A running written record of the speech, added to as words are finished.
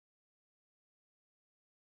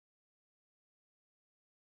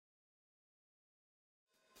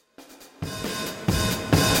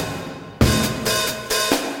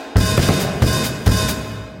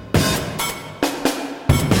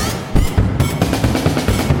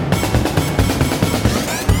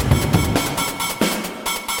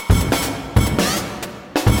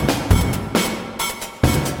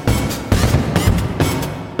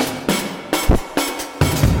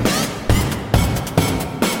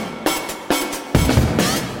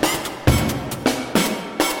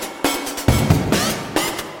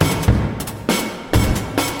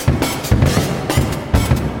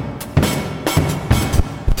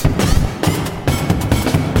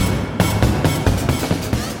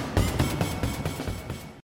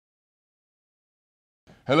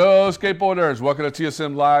Hello, skateboarders. Welcome to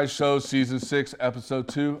TSM Live Show Season 6, Episode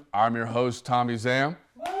 2. I'm your host, Tommy Zam.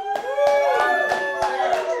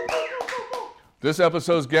 This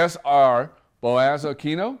episode's guests are Boaz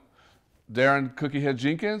Aquino, Darren Cookiehead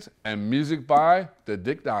Jenkins, and music by the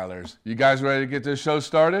Dick Dialers. You guys ready to get this show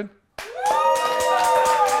started?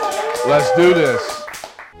 Let's do this.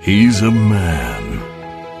 He's a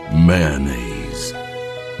man. Mayonnaise.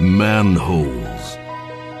 Manholes.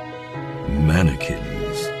 Mannequins.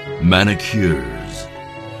 Manicures.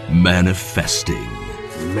 Manifesting.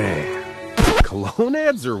 Man, cologne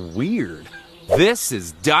ads are weird. This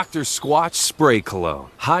is Dr. Squatch Spray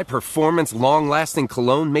Cologne. High-performance, long-lasting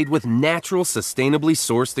cologne made with natural, sustainably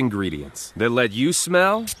sourced ingredients that let you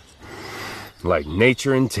smell like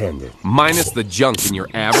nature intended. Minus the junk in your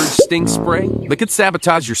average stink spray that could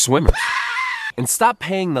sabotage your swimmers. And stop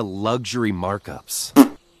paying the luxury markups.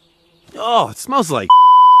 Oh, it smells like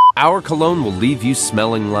Our cologne will leave you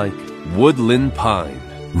smelling like woodland pine.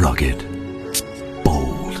 Rugged.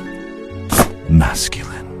 Bold.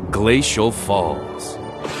 Masculine. Glacial Falls.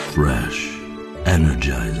 Fresh.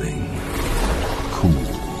 Energizing. Cool.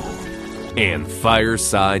 And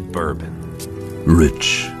Fireside Bourbon.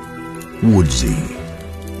 Rich. Woodsy.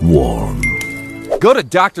 Warm. Go to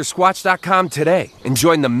drsquatch.com today and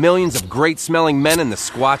join the millions of great-smelling men in the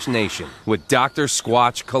Squatch Nation with Dr.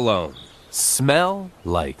 Squatch Cologne. Smell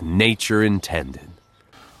like nature intended.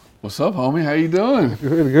 What's up, homie? How you doing?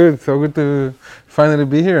 Good. So good to finally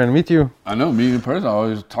be here and meet you. I know, me in person. I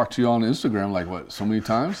always talk to you on Instagram, like, what, so many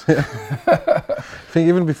times? I think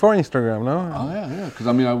even before Instagram, no? Oh, yeah. Because,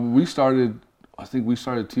 I think we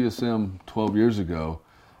started TSM 12 years ago,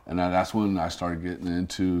 and that's when I started getting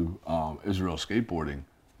into Israel skateboarding,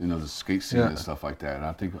 the skate scene and stuff like that. And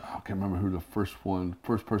I can't remember who the first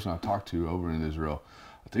person I talked to over in Israel.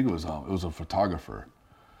 I think it was a photographer.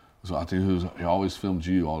 So I think he always filmed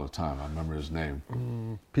you all the time. I remember his name.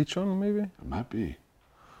 Pichon, maybe? It might be.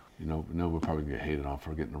 We'll probably get hated on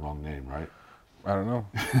for getting the wrong name, right? I don't know.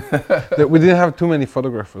 We didn't have too many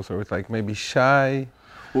photographers, so it's like maybe Shy.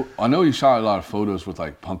 Well, I know he shot a lot of photos with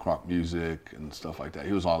like punk rock music and stuff like that.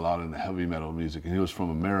 He was a lot in the heavy metal music, and he was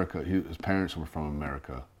from America. His parents were from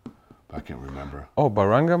America, but I can't remember. Oh,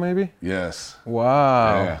 Baranga, maybe? Yes.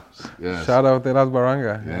 Wow. Yes. Shout out to Elas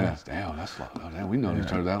Baranga. Yes. Damn, that's damn. We known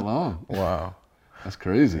each other that long. Wow. That's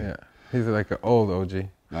crazy. Yeah. He's like an old OG.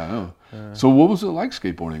 I know. So what was it like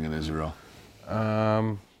skateboarding in Israel?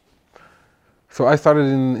 So I started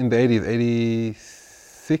in the 80s,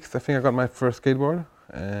 86. I think I got my first skateboard.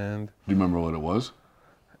 And do you remember what it was?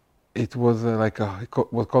 It was it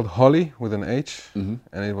was called Holly with an H, mm-hmm.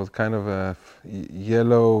 and it was kind of a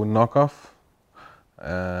yellow knockoff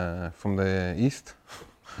from the East.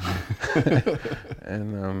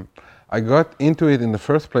 And I got into it in the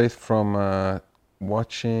first place from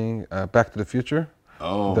watching Back to the Future.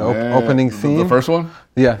 Oh, the opening scene. The first one?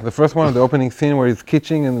 Yeah, the first one, the opening scene where he's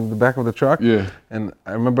kitching in the back of the truck. Yeah. And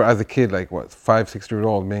I remember as a kid, 5, 6 years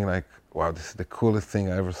old, being like, wow, this is the coolest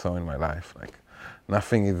thing I ever saw in my life. Like,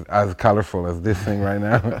 nothing is as colorful as this thing right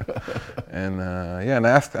now. And and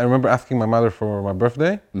I remember asking my mother for my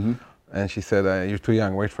birthday, mm-hmm. and she said, you're too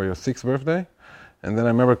young, wait for your 6th birthday. And then I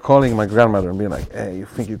remember calling my grandmother and being like, hey, you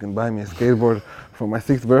think you can buy me a skateboard for my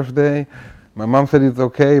 6th birthday? My mom said it's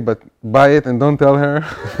okay, but buy it and don't tell her.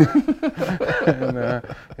 And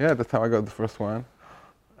that's how I got the first one.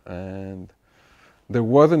 And there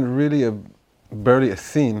wasn't really barely a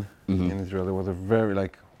scene mm-hmm. in Israel. There was a very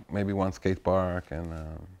maybe one skate park and.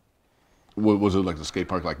 Was it like the skate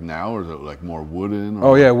park like now, or is it like more wooden?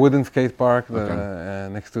 Oh yeah, wooden skate park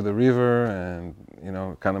next to the river, and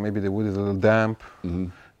kind of maybe the wood is a little damp. Mm-hmm.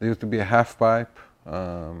 There used to be a half pipe.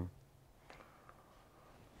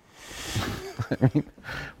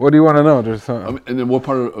 What do you want to know? There's some. And then what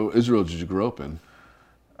part of Israel did you grow up in?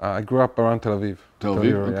 I grew up around Tel Aviv. Tel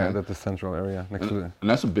Aviv, okay. Yeah, that's the central area next to the. And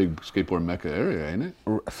that's a big skateboard mecca area, ain't it?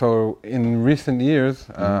 So in recent years,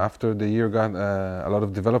 after the year got a lot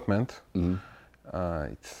of development, mm-hmm.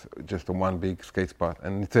 It's just a one big skate spot,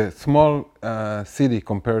 and it's a small city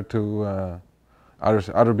compared to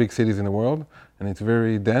other big cities in the world, and it's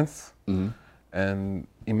very dense. Mm-hmm. And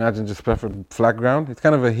imagine just perfect flat ground. It's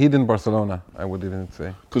kind of a hidden Barcelona, I would even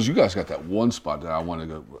say. Because you guys got that one spot that I want to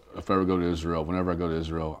go. If I ever go to Israel, whenever I go to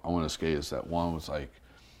Israel, I want to skate. It's that one was like,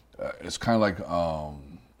 it's kind of like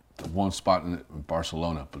the one spot in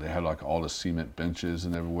Barcelona, but they had like all the cement benches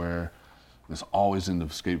and everywhere. It's always in the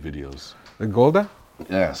skate videos. The Golda?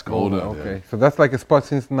 Yes, Golda. Okay, yeah. so that's like a spot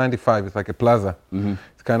since '95. It's like a plaza. Mm-hmm.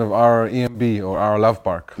 It's kind of our EMB or our Love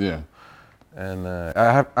Park. Yeah. And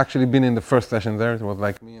I have actually been in the first session there. It was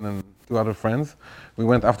like me and then 2 other friends. We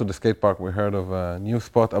went after the skate park. We heard of a new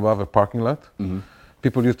spot above a parking lot.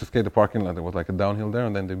 People used to skate the parking lot. There was like a downhill there,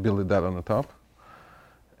 and then they built that on the top.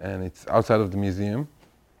 And it's outside of the museum.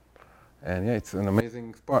 And yeah, it's an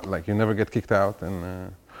amazing spot. Like you never get kicked out.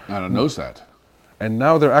 And I don't know that. and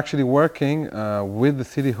now they're actually working with the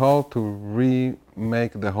city hall to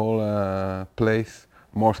remake the whole place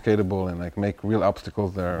more skatable and like make real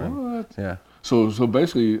obstacles there. What? Yeah. So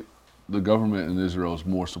basically, the government in Israel is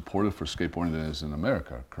more supportive for skateboarding than it is in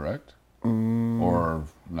America, correct? Or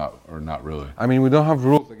not really? I mean, we don't have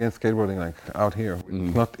rules against skateboarding like out here.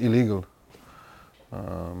 It's not illegal.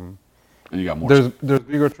 And you got more. There's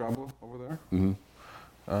bigger trouble over there.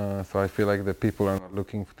 So I feel like the people are not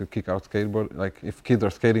looking to kick out skateboard. Like if kids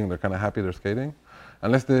are skating, they're kind of happy they're skating,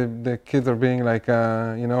 unless the kids are being like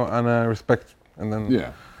respect and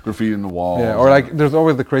then graffiti in the wall. Yeah, or like there's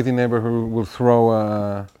always the crazy neighbor who will throw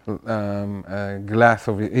a glass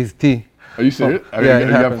of his tea. Are you serious? Yeah, you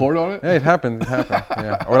got poured on it? Yeah, it happened.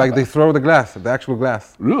 Yeah, or like they throw the glass, the actual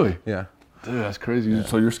glass. Really? Yeah. Dude, that's crazy. Yeah.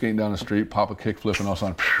 So you're skating down the street, pop a kickflip, and all of a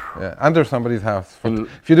sudden, yeah, under somebody's house.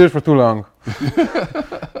 If you do it for too long,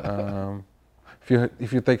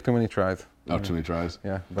 if you take too many tries. Not too many tries.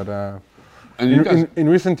 Yeah, but and in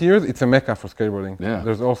recent years, it's a mecca for skateboarding. Yeah.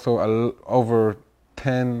 There's also over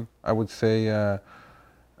 10, I would say,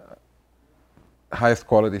 highest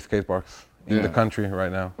quality skate parks in the country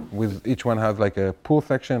right now. With each one has like a pool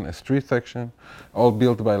section, a street section, all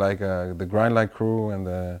built by like the Grindline crew and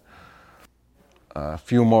a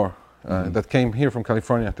few more that came here from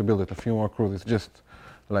California to build it. A few more crews. It's just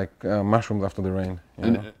like mushrooms after the rain.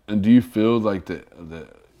 And do you feel like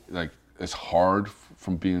like it's hard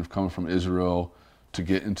from coming from Israel to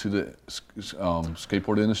get into the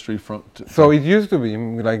skateboard industry So it used to be,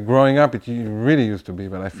 like growing up, it really used to be,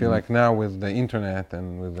 but I feel like now with the internet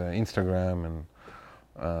and with the Instagram and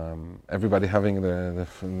everybody having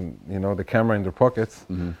the camera in their pockets,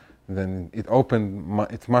 then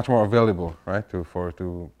it's much more available, right,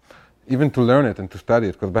 even to learn it and to study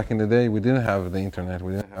it, because back in the day we didn't have the internet,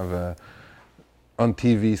 we didn't have on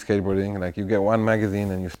TV skateboarding, like you get one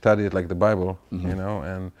magazine and you study it like the Bible,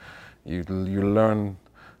 and you learn,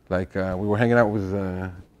 like we were hanging out with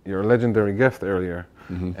your legendary guest earlier,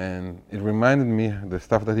 and it reminded me the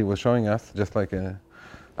stuff that he was showing us, just like a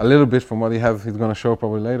little bit from what he's going to show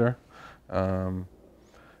probably later,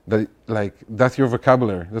 that's your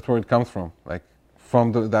vocabulary, that's where it comes from, like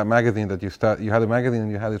from that magazine that you had a magazine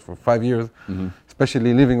and you had it for 5 years,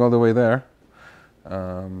 especially living all the way there.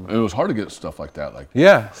 It was hard to get stuff like that.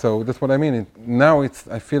 Yeah, so that's what I mean. Now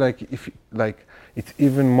I feel like it's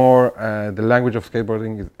even more, the language of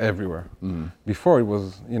skateboarding is everywhere. Before it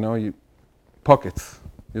was, pockets.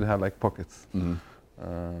 You'd have like pockets.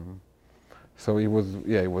 So it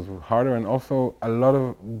was harder, and also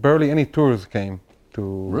barely any tours came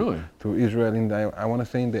to Israel. I want to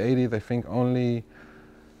say in the 80s, I think only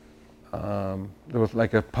there was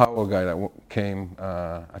like a Powell guy that came.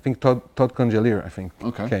 I think Todd Congelier,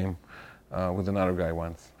 came with another guy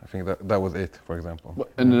once. I think that was it, for example.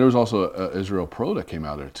 And there was also a Israel Pro that came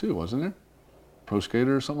out there too, wasn't there? Pro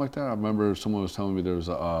skater or something like that. I remember someone was telling me there was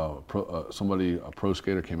a pro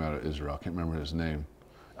skater came out of Israel. I can't remember his name.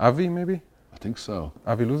 Avi, maybe? I think so.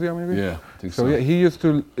 Avi Luzia, maybe? Yeah, I think so. So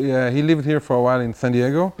yeah, he lived here for a while in San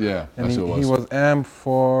Diego. Yeah, and that's who it was. He was AM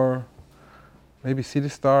for maybe City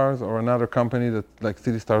Stars or another company that like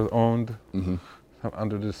City Stars owned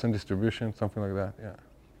under the Sun Distribution, something like that. Yeah.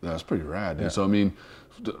 That's pretty rad. Yeah. And so I mean,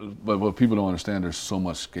 but what people don't understand, there's so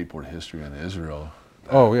much skateboard history in Israel.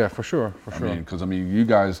 Oh yeah, for sure. I mean, because you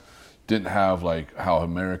guys didn't have like how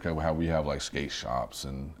we have like skate shops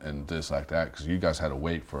and this like that, because you guys had to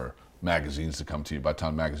wait for magazines to come to you. By the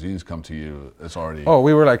time magazines come to you, it's already... Oh,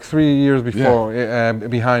 we were like 3 years before,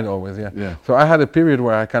 behind always, yeah. So I had a period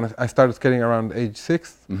where I started skating around age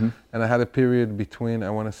 6, and I had a period between, I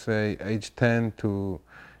want to say, age 10 to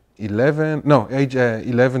 11, no, age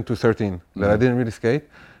 11 to 13, that I didn't really skate.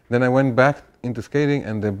 Then I went back into skating,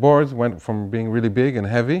 and the boards went from being really big and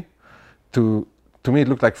heavy to me it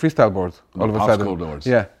looked like freestyle boards all of a sudden. Popsicle boards.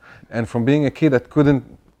 Yeah, and from being a kid that couldn't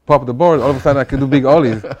pop the board, all of a sudden I could do big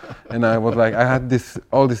ollies, and I was like, I had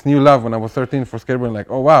all this new love when I was 13 for skateboarding. Like,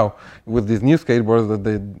 oh wow, with these new skateboards that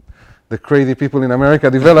the crazy people in America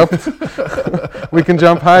developed, we can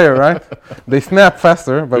jump higher, right? They snap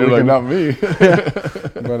faster, but You're like, not me.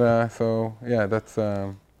 But so yeah,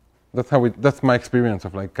 that's my experience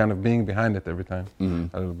of like kind of being behind it every time,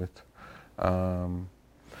 a little bit.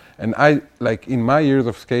 And I, like in my years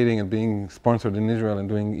of skating and being sponsored in Israel and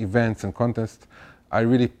doing events and contests, I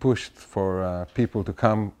really pushed for people to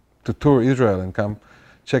come to tour Israel and come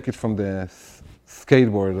check it from the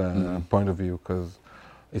skateboard point of view, because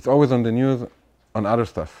it's always on the news on other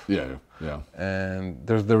stuff. Yeah, yeah. And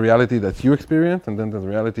there's the reality that you experience, and then there's the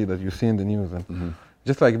reality that you see in the news. And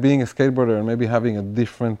just like being a skateboarder and maybe having a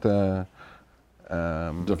different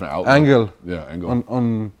Different outlook. angle angle.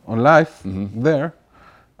 on life there,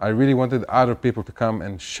 I really wanted other people to come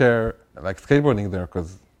and share like skateboarding there,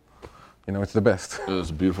 because it's the best. It's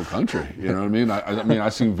a beautiful country. You know what I mean? I mean,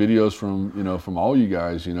 I've seen videos from all you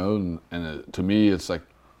guys. And to me, it's like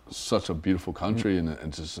such a beautiful country,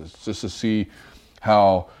 and just to see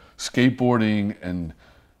how skateboarding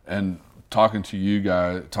and talking to you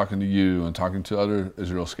guys, talking to you, and talking to other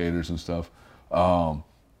Israel skaters and stuff,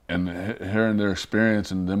 and hearing their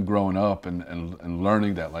experience and them growing up and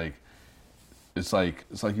learning that it's like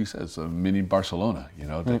you said, it's a mini Barcelona.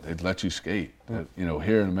 They let you skate.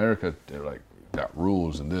 Here in America, they're like got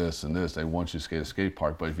rules and this and this. They want you to skate a skate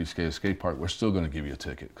park, but if you skate a skate park, we're still going to give you a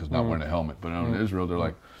ticket because not wearing a helmet. But in Israel, they're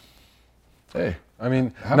like, hey. I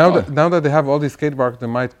mean, now that they have all these skate parks, they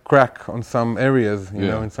might crack on some areas,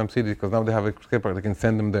 in some cities, because now they have a skate park, they can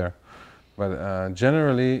send them there. But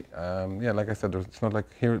generally, like I said, it's not like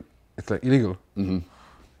here, it's like illegal. Yeah,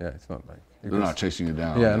 it's not like... They're not chasing you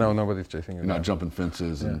down. Yeah, no, nobody's chasing you down. You're not jumping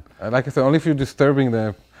fences. And like I said, only if you're disturbing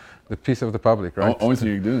the peace of the public, right? Only thing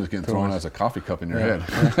you can do is get thrown as a coffee cup in your head.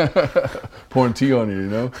 Pouring tea on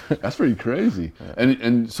you, That's pretty crazy.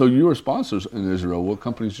 And so you were sponsors in Israel. What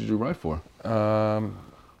companies did you ride for?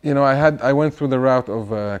 I went through the route of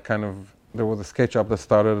there was a skate shop that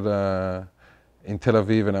started in Tel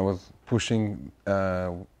Aviv, and I was pushing,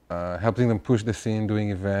 helping them push the scene, doing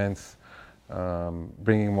events,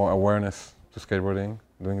 bringing more awareness to skateboarding,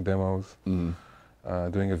 doing demos,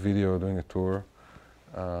 doing a video, doing a tour.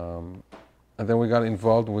 And then we got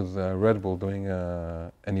involved with Red Bull doing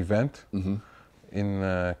an event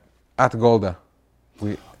at Golda.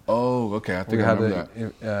 Okay, I think I remember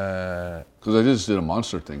that. Because I just did a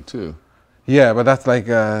Monster thing too. Yeah, but that's like,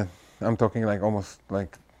 I'm talking like almost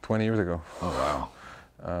like 20 years ago. Oh, wow.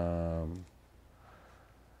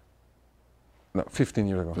 No, 15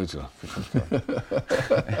 years ago. 15.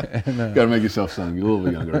 Got to make yourself sound a little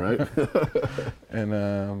bit younger, right?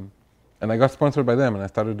 And I got sponsored by them, and I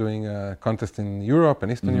started doing contests in Europe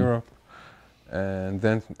and Eastern Europe, and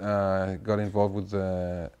then got involved with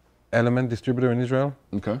the Element distributor in Israel.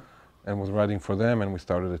 Okay. And was riding for them, and we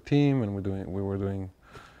started a team, and we were doing,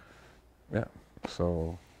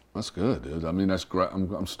 so. That's good, dude. I mean, that's great.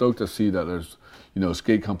 I'm stoked to see that there's,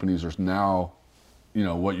 skate companies are now,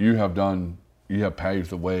 what you have done. You have paved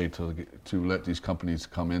the way to let these companies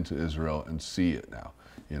come into Israel and see it now,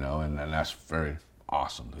 and that's very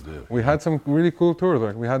awesome to do. We had some really cool tours.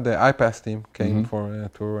 Like we had the iPass team came for a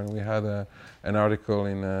tour, and we had an article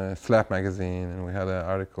in Slap magazine, and we had an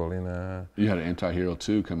article in. You had an Anti-Hero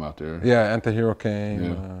 2 come out there. Yeah, Anti-Hero came.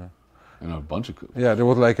 Yeah. And a bunch of. Yeah, there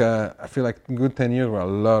was like I feel like a good 10 years where a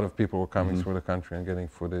lot of people were coming through the country and getting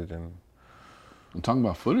footage and. I'm talking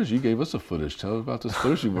about footage. You gave us a footage. Tell us about this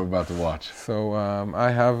footage you were about to watch. So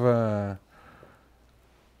I have,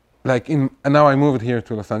 and now I moved here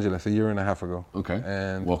to Los Angeles a year and a half ago. Okay.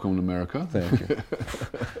 And welcome to America. Thank you.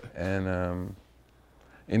 And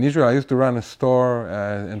in Israel, I used to run a store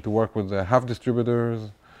and to work with half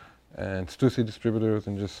distributors and Stussy distributors,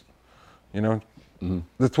 and just,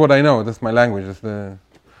 that's what I know. That's my language.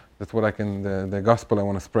 That's what I can. The gospel I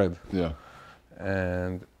want to spread. Yeah.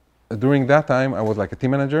 And during that time, I was like a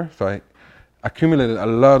team manager, so I accumulated a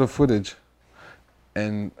lot of footage,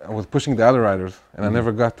 and I was pushing the other riders, and I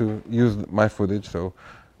never got to use my footage. So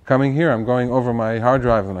coming here, I'm going over my hard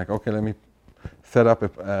drives, and like, okay, let me set up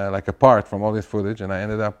a part from all this footage, and I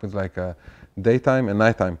ended up with like a daytime and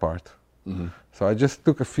nighttime part. So I just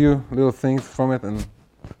took a few little things from it and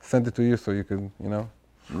sent it to you so you could,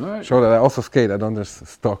 right. Show that I also skate. I don't just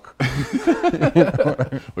stock.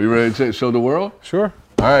 Are you ready to show the world? Sure.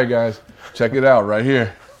 All right, guys, check it out right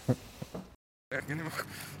here.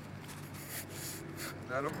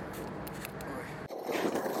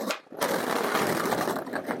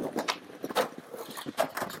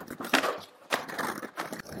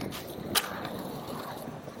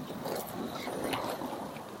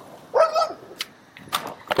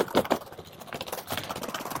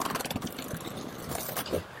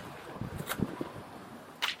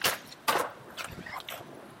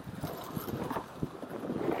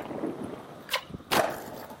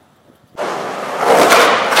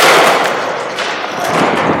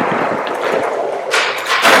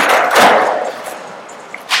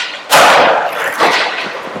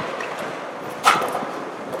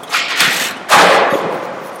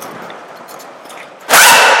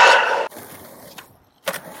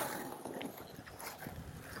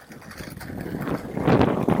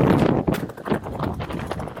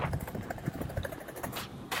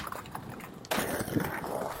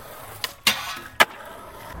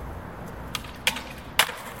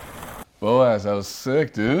 guys. That was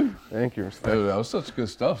sick, dude. Thank you. Respect. That was such good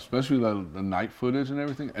stuff, especially the night footage and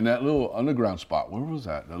everything. And that little underground spot, where was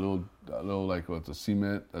that? That little like, what, the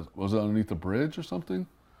cement, was it underneath the bridge or something?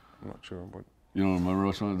 I'm not sure, but You don't remember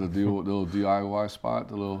which one, the little DIY spot,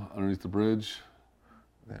 the little underneath the bridge?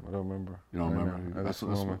 damn, I don't remember. You don't right remember? now. That's a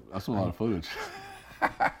Moment. lot of footage.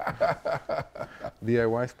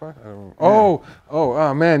 DIY spot? I don't remember.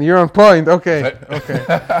 Oh, man, you're on point. Okay.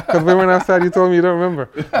 Because we went outside, you told me you don't remember.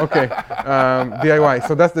 Okay. DIY.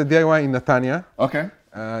 So that's the DIY in Netanya. Okay.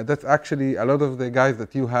 That's actually a lot of the guys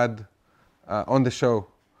that you had on the show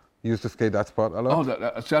used to skate that spot a lot.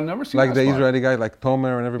 Oh, see, I've never seen like that the spot. Israeli guys, like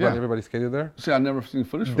Tomer and everybody, Yeah. everybody skated there. See, I've never seen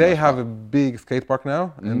footage from They that have spot. a big skate park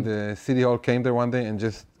now, and the city hall came there one day and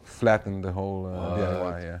just flattened the whole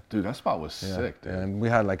DIY. Yeah. Dude, that spot was Yeah. sick, dude. And we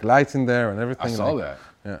had like lights in there and everything. I saw like, that.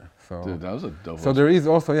 Yeah. So. Dude, that was a dope. So there is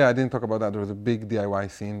also, I didn't talk about that. There was a big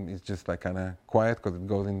DIY scene. It's just like kind of quiet because it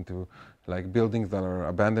goes into like buildings that are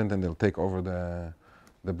abandoned and they'll take over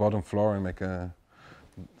the bottom floor and make a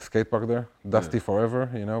skate park there. Dusty forever,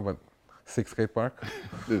 but sick skate park.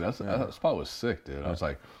 Dude, that spot was sick, dude. I was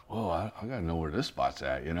like, whoa, I gotta know where this spot's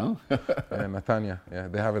at, And Netanya,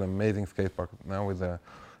 they have an amazing skate park now with a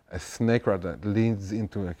snake rod that leads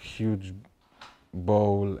into a huge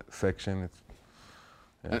bowl section.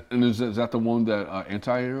 And is that the one that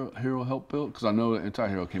Anti-Hero helped build? Because I know that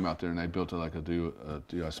Anti-Hero came out there and they built it like a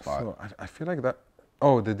DIY spot. So I feel like that.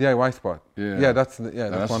 Oh, the DIY spot. Yeah. Yeah, that's That's one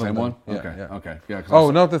the of same them. one? Yeah, Okay, yeah. okay. Yeah, 'cause Oh,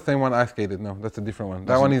 not the same one I skated. No, that's a different one. That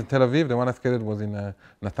That's one is Tel Aviv. The one I skated was in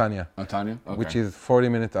Netanya, Tanya? Okay. which is 40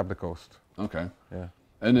 minutes up the coast. Okay. Yeah.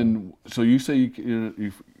 And then, so you say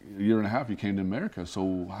you a year and a half you came to America. So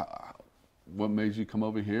what made you come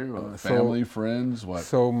over here? Family, friends, what?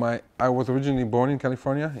 So I was originally born in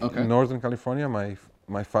California, Okay. in Northern California.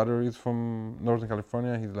 My father is from Northern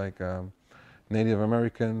California. He's like Native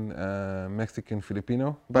American, Mexican, Filipino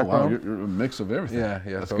Oh, wow, background. you're a mix of everything. Yeah,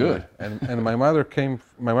 That's so, good. And my mother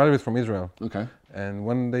is from Israel. Okay. And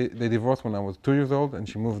when they divorced when I was 2 years old, and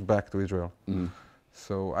she moved back to Israel. Mm-hmm.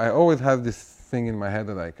 So I always had this thing in my head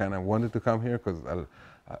that I kind of wanted to come here because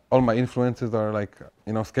all my influences are like,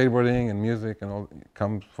 skateboarding and music and all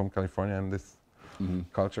comes from California and this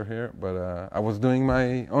culture here. But I was doing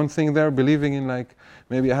my own thing there, believing in like,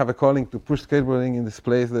 maybe I have a calling to push skateboarding in this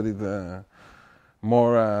place that is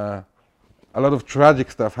more, a lot of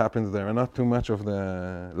tragic stuff happens there and not too much of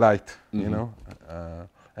the light, and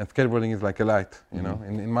skateboarding is like a light,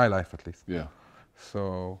 in my life at least. Yeah.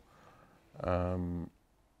 So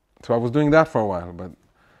I was doing that for a while, but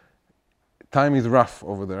time is rough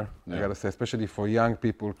over there, I gotta say, especially for young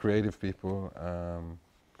people, creative people.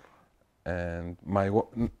 And my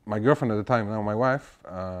girlfriend at the time, now my wife,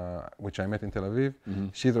 which I met in Tel Aviv,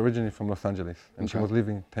 she's originally from Los Angeles, and she was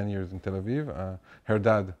living 10 years in Tel Aviv. Her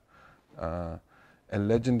dad, a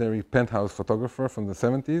legendary penthouse photographer from the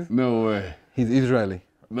 70s. No way. He's Israeli.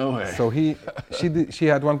 No way. So she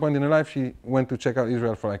had one point in her life, she went to check out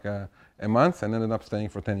Israel for like a month and ended up staying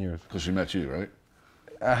for 10 years. Because she met you, right?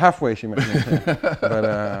 Halfway she met me. But,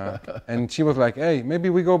 and she was like, hey,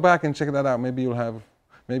 maybe we go back and check that out. Maybe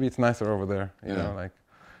it's nicer over there. You know, like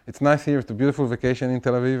it's nice here. It's a beautiful vacation in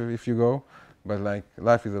Tel Aviv if you go, but like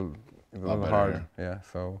life is a little hard. Here. Yeah,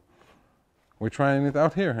 so we're trying it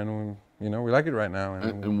out here, and we like it right now.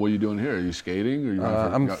 And what are you doing here? Are you skating?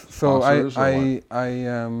 Or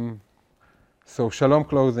So Shalom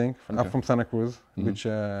Clothing up from Santa Cruz, which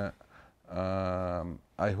I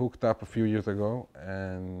hooked up a few years ago,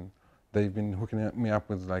 and they've been hooking me up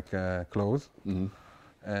with like clothes.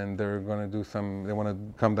 And they're gonna do they want to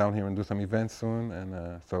come down here and do some events soon,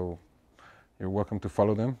 and so you're welcome to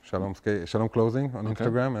follow them, Shalom Clothing on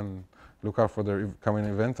Instagram, and look out for their coming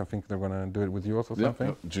events. I think they're gonna do it with you also, something.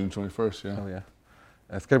 Yep, June 21st, yeah. Oh yeah,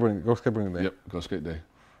 Go Skateboarding Day. Yep, Go Skate Day.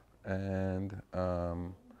 And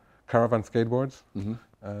Caravan Skateboards,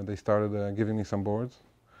 they started giving me some boards,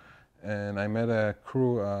 and I met a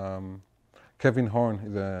crew. Kevin Horn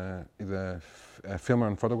is a filmer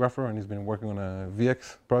and photographer, and he's been working on a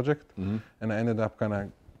VX project. And I ended up kind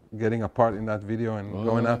of getting a part in that video and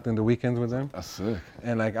going out in the weekends with them. That's sick.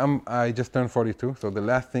 And like I just turned 42, so the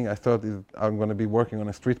last thing I thought is I'm going to be working on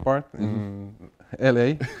a street part in LA.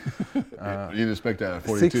 You didn't expect that at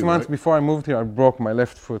 42, 6 months before I moved here, I broke my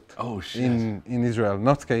left foot. Oh shit! In Israel,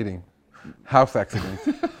 not skating, house accident.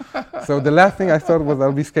 So the last thing I thought was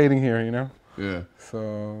I'll be skating here, Yeah.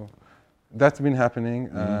 So that's been happening.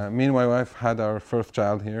 Me and my wife had our first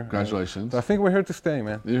child here. Congratulations. So I think we're here to stay,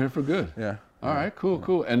 man. You're here for good. Yeah. All right,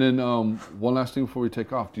 cool. And then one last thing before we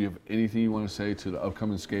take off. Do you have anything you want to say to the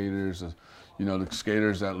upcoming skaters? the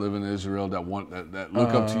skaters that live in Israel that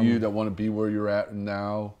look up to you, that want to be where you're at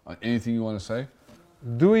now? Anything you want to say?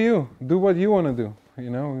 Do what you want to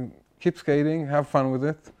do. Keep skating, have fun with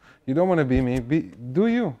it. You don't want to be me. Do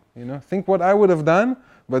you? Think what I would have done,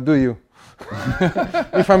 but do you?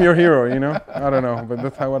 If I'm your hero, I don't know, but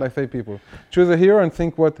that's what I say people. Choose a hero and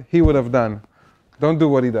think what he would have done. Don't do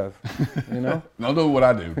what he does, Don't do what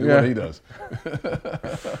I do. Do what he does.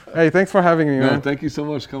 Hey, thanks for having me, man. Thank you so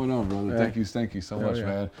much for coming on, brother. Yeah. Thank you so much,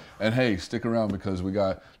 man. And hey, stick around because we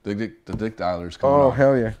got the Dick Dialers coming on. Oh,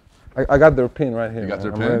 hell yeah. I got their pin right here. You got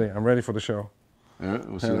their pin? I'm ready for the show. All right,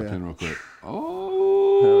 we'll see that pin real quick.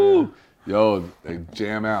 Oh, yo, they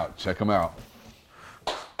jam out. Check them out.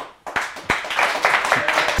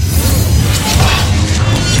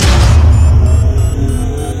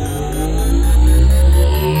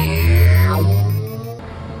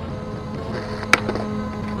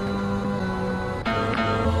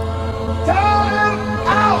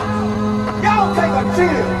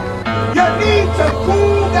 You need to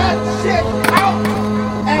cool that shit out,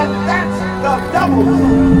 and that's the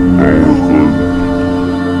double.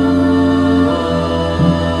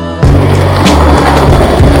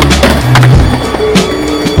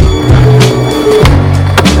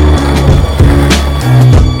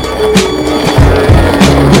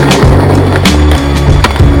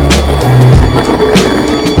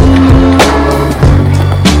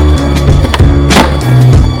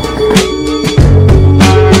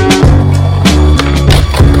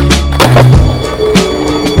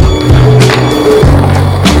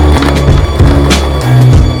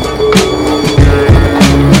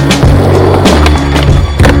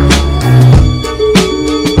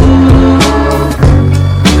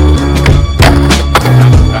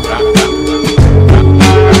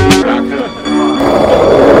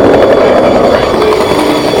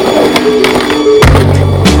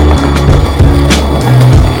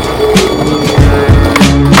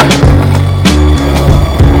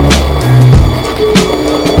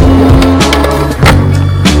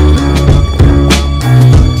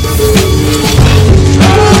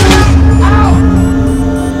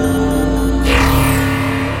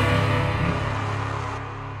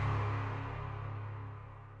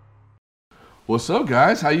 What's up,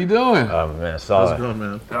 guys? How you doing? Man, solid. How's it going,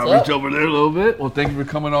 man? I'll reach over there a little bit. Well, thank you for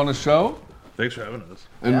coming on the show. Thanks for having us.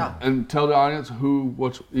 And tell the audience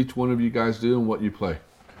what each one of you guys do and what you play.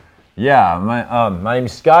 Yeah, my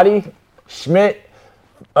name's Scotty Schmidt.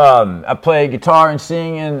 I play guitar and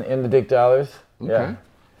sing in the Dick Dialers. Okay. Yeah.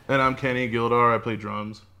 And I'm Kenny Gildar. I play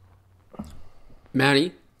drums.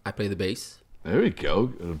 Manny, I play the bass. There we go.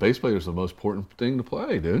 The bass player is the most important thing to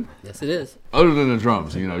play, dude. Yes, it is. Other than the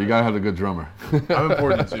drums, you gotta have a good drummer. I'm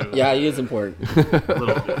important too. Yeah, he is important. A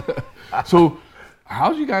little bit. So,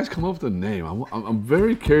 how'd you guys come up with the name? I'm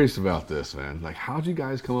very curious about this, man. Like, how'd you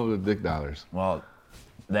guys come up with the Dick Dialers? Well,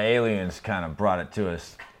 the aliens kind of brought it to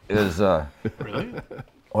us. It was Really?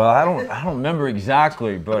 well, I don't remember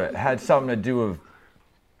exactly, but it had something to do with.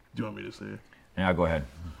 Do you want me to say it? Yeah, go ahead.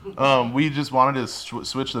 We just wanted to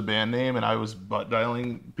switch the band name, and I was butt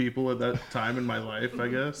dialing people at that time in my life, I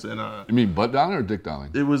guess. And You mean butt dialing or dick dialing?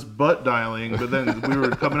 it was butt dialing, but then we were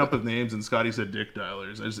coming up with names, and Scotty said Dick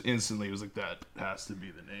Dialers. I just instantly was like, that has to be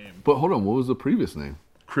the name. But hold on, what was the previous name?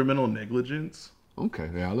 Criminal Negligence. Okay,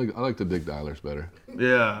 yeah, I like the Dick Dialers better.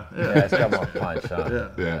 Yeah. Yeah, it's got more punch, huh?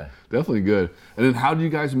 Yeah. Definitely good. And then how did you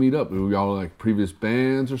guys meet up? Were y'all like previous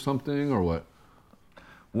bands or something, or what?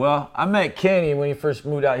 Well, I met Kenny when he first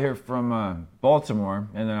moved out here from Baltimore,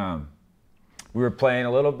 and we were playing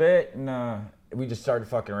a little bit, and we just started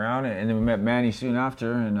fucking around, and then we met Manny soon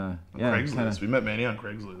after, and yeah, Craigslist. kinda, We met Manny on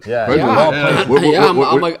Craigslist. yeah, Craigslist. we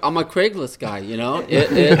all played. Yeah, I'm a Craigslist guy. It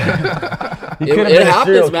could've been a happens,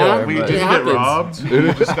 serial man. killer, We but- didn't get happens. robbed.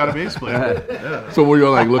 We just got a bass player. Yeah. So were you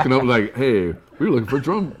like looking up like, hey, we're looking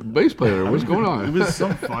for a bass player. What's going It on? was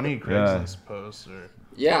some funny Craigslist post. Or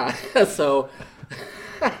Yeah, so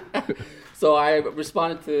I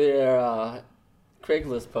responded to their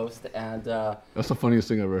Craigslist post, and That's the funniest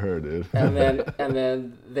thing I've ever heard, dude. and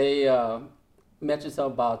then they mentioned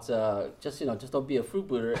something about just don't be a fruit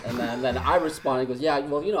booter, and then I responded, goes, yeah,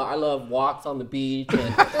 well, I love walks on the beach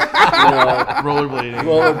and rollerblading.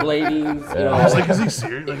 rollerblading, I was like, is he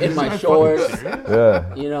serious? Like, in is my this guy shorts. fucking serious? Yeah.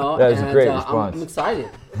 That was a and, great response. I'm excited.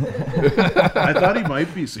 I thought he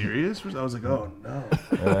might be serious. I was like, oh no.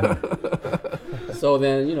 So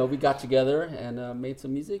then, we got together and made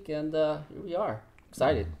some music, and here we are.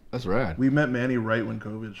 excited. That's rad. We met Manny right when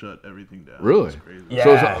COVID shut everything down. Really? It was crazy.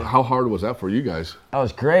 Yeah. So how hard was that for you guys? That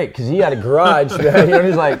was great because he had a garage. Man. You know,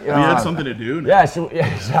 he's like, We had something to do. Yeah, so we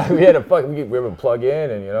had to we were able to plug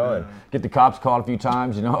in and and get the cops called a few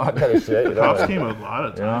times, that kind of shit. Cops came a lot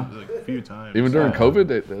of times, like a few times. Even during COVID,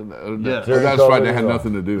 Yeah. that's right. They had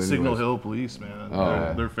nothing to do. Signal anyways. Hill Police,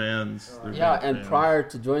 man. They're fans. They're Yeah, big and fans. prior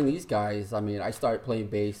to joining these guys, I mean, I started playing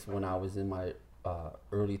bass when I was in my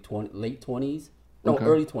late 20s,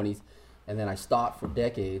 early 20s, and then I stopped for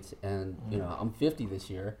decades. And I'm 50 this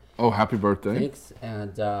year. Oh, happy birthday! Thanks.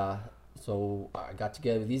 And so I got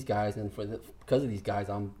together with these guys, and because of these guys,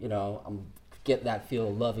 I'm getting that feel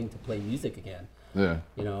of loving to play music again. Yeah.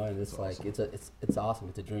 And it's like awesome. It's awesome.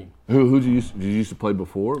 It's a dream. Who did you used to play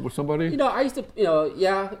before with somebody? I used to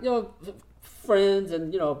friends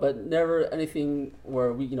and but never anything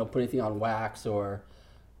where we put anything on wax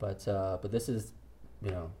but this is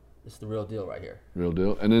it's the real deal right here. Real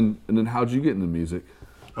deal. And then how'd you get into music?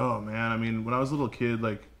 Oh man, I mean, when I was a little kid,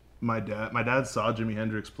 like my dad saw Jimi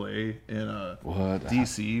Hendrix play in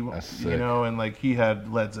DC, That's sick. and like he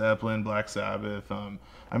had Led Zeppelin, Black Sabbath. I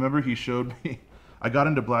remember he showed me. I got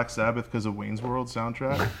into Black Sabbath because of Wayne's World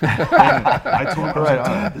soundtrack. And I told him, I was like,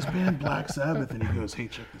 Dad, this band Black Sabbath, and he goes, hey,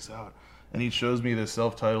 check this out. And he shows me this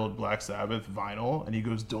self-titled Black Sabbath vinyl, and he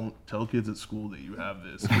goes, don't tell kids at school that you have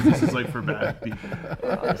this, because this is like for bad people.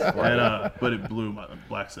 And but it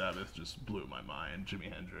Black Sabbath just blew my mind.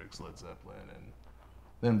 Jimi Hendrix, Led Zeppelin, and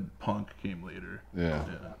then punk came later. Yeah.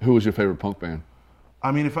 Who was your favorite punk band?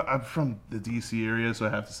 I mean, I'm from the DC area, so I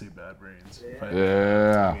have to say Bad Brains.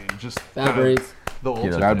 Yeah. I mean, just Bad Brains. the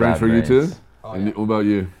old Bad Brains for you too? Oh, And yeah. what about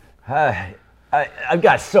you? I've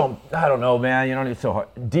got I don't know, man. It's so hard.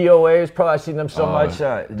 DOA's probably I've seen them so much.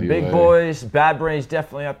 The Big DOA. Boys, Bad Brains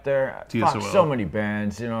definitely up there. Fuck, TSOL. so many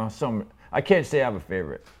bands, I can't say I have a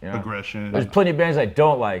favorite. Aggression. There's plenty of bands I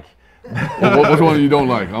don't like. Which one you don't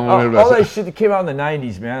like? I want to hear All that that. shit that came out in the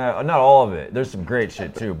 90s, man. Not all of it. There's some great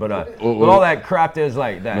shit too. But all that crap that is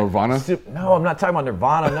like that. Nirvana? No, I'm not talking about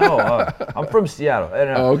Nirvana. No. I'm from Seattle. And,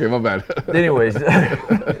 Oh, okay, my bad. anyways,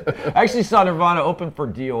 I actually saw Nirvana open for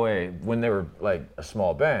DOA when they were like a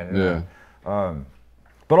small band. Yeah.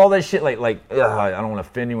 But all that shit, I don't want to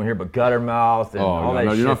offend anyone here, but Guttermouth and Oh, all no,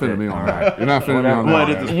 that shit. you're not offending me on that. You're not offending me on Well, I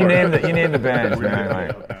that. did this You part. name the bands,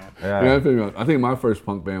 man. You're not offending me on- I think my first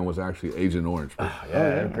punk band was actually Agent Orange.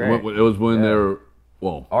 Yeah, great. It was when they were,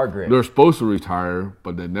 Are great. they were supposed to retire,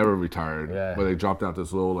 but they never retired. Yeah. But they dropped out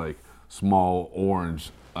this little small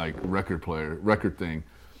orange record thing.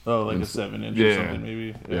 Oh, like a 7-inch Yeah. or something,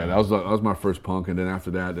 maybe. Yeah, that was my first punk, and then after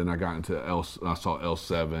that, then I got into I saw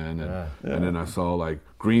L7, and then I saw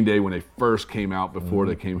Green Day when they first came out before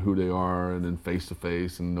they came Who They Are, and then Face to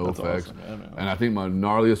Face and No Effects, awesome, man. and I think my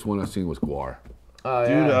gnarliest one I seen was Guar.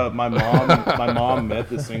 Dude, my mom met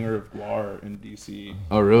the singer of Guar in DC.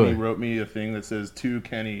 Oh, really? And he wrote me a thing that says, "To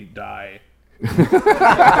Kenny, die." Did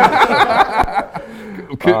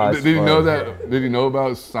he know that? Did he know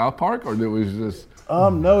about South Park, or did it was just?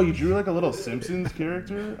 No, he drew like a little Simpsons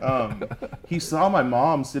character. He saw my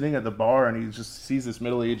mom sitting at the bar, and he just sees this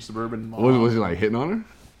middle-aged suburban mom. Was he hitting on her?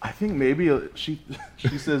 I think maybe she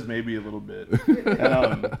says maybe a little bit.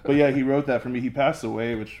 And, but yeah, he wrote that for me. He passed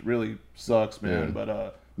away, which really sucks, man. Yeah.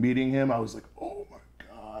 But meeting him, I was like, oh my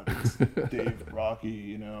God, it's Dave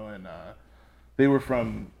Rocky, and they were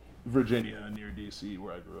from Virginia near DC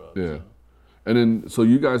where I grew up. Yeah. So. And then, so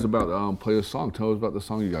you guys about to play a song. Tell us about the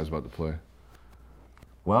song you guys about to play.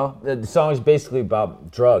 Well, the song is basically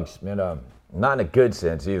about drugs, man. Not in a good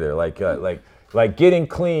sense either. Like getting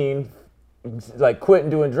clean, like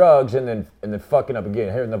quitting doing drugs and then fucking up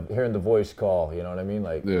again. Hearing the voice call. You know what I mean?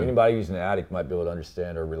 Like anybody who's an addict might be able to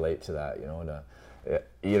understand or relate to that.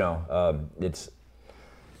 It's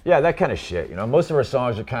that kind of shit. Most of our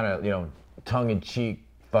songs are kind of tongue in cheek.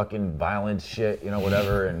 Fucking violent shit,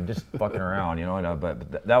 whatever, and just fucking around,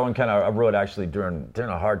 But that one I wrote actually during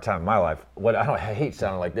a hard time in my life. I hate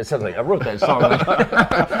sounding like this. Sounds like I wrote that song like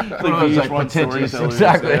pretentious,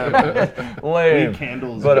 exactly. Lame.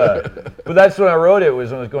 Candles. But that's when I wrote it.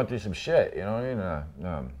 Was when I was going through some shit. You know what I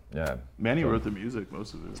mean? Yeah. Manny wrote the music,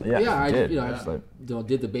 most of it. Yeah, I did.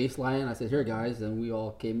 did the bass line. I said, "Here, guys," and we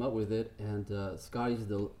all came up with it. And Scotty's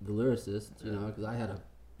the lyricist, because I had a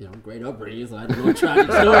great upbringing, so I had no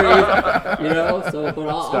tragic stories, So, but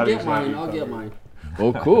I'll get mine. I'll get mine.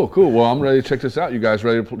 Oh, cool. Well, I'm ready to check this out. You guys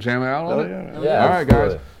ready to jam out on it? Yeah. All right,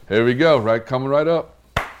 guys. Here we go. Coming right up.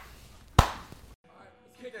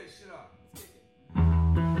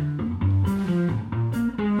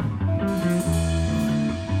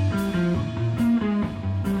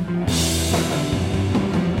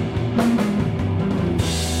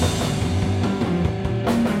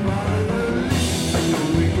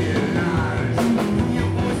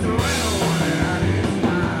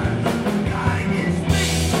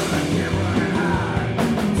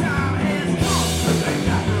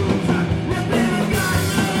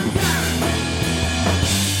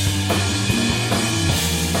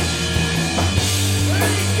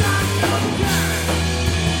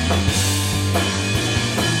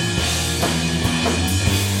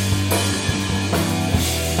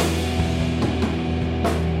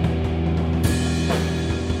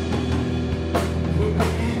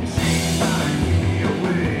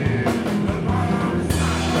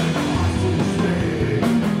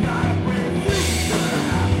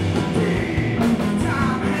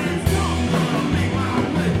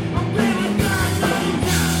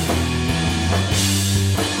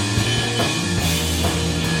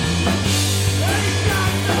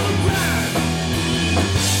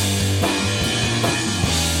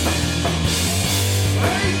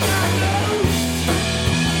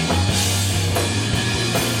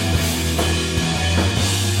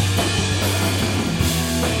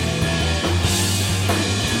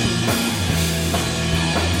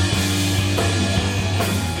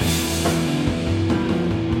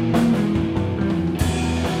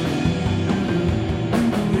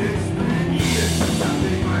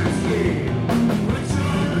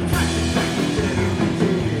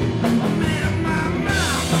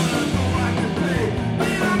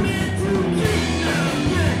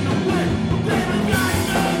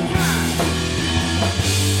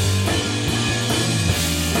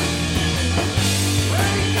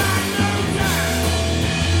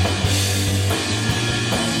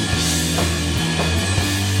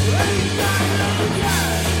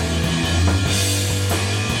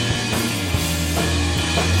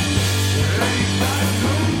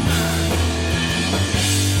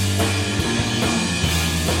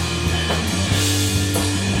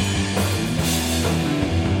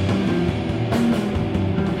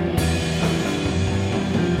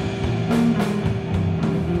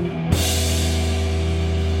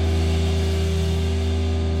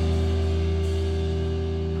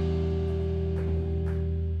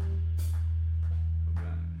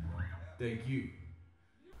 Thank you.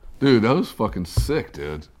 Dude, that was fucking sick,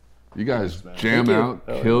 dude. You guys jam Thank you. out,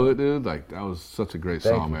 kill it, dude. Like, that was such a great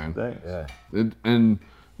song, you. man. Thanks. Yeah. And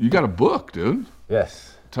you got a book, dude.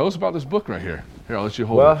 Yes. Tell us about this book right here. Here, I'll let you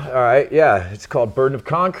hold Well, it. all right, yeah. It's called Burden of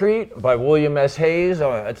Concrete by William S. Hayes.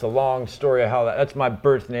 It's a long story of how that's my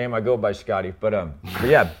birth name. I go by Scotty. But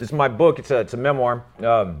yeah, this is my book. It's a memoir.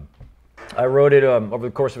 I wrote it over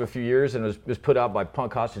the course of a few years, and it was put out by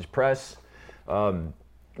Punk Hostage Press.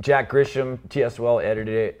 Jack Grisham, TSOL,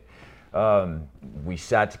 edited it. We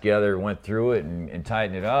sat together, went through it, and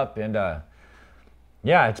tightened it up. And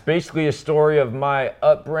yeah, it's basically a story of my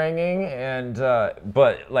upbringing, and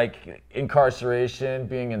but like incarceration,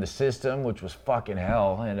 being in the system, which was fucking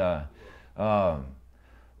hell, and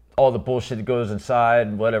all the bullshit that goes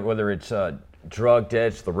inside, whether it's drug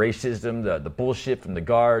debts, the racism, the bullshit from the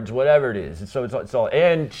guards, whatever it is. And so it's all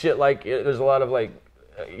and shit like there's a lot of like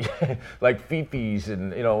fifis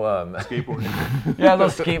and Skateboarding. yeah, a little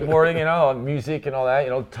skateboarding, music and all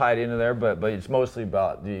that, tied into there. But it's mostly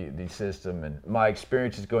about the system and my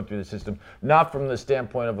experiences going through the system. Not from the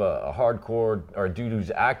standpoint of a hardcore or a dude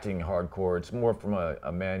who's acting hardcore. It's more from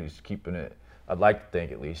a man who's keeping it. I'd like to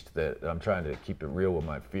think at least that I'm trying to keep it real with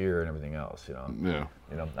my fear and everything else. Yeah.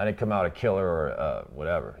 I didn't come out a killer or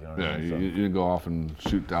whatever. You know what Yeah, I mean? you didn't go off and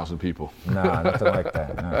shoot 1,000 people. Nah, nothing like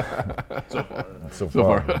that. No. So far. Not so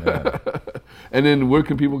far. Yeah. And then where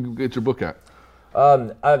can people get your book at?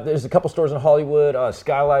 There's a couple stores in Hollywood,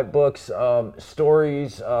 Skylight Books,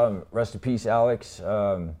 Stories, rest in peace, Alex.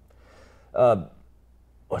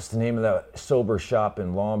 What's the name of that sober shop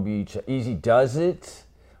in Long Beach? Easy Does It.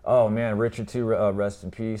 Oh man, Richard too, rest in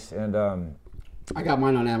peace. And I got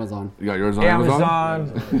mine on Amazon. You got yours on Amazon?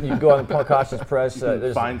 Amazon. You can go on the Punk Hostage Press.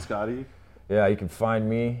 there's- Find Scotty. Yeah, you can find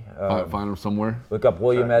me. Find them somewhere? Look up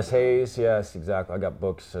William S. Hayes. Yes, exactly. I got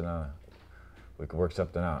books, and we can work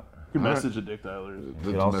something out. You can message a Dick Dialers.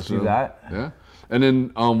 You can also do that. Yeah. And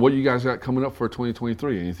then what you guys got coming up for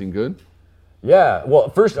 2023? Anything good? Yeah. Well,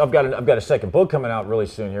 first I've got a second book coming out really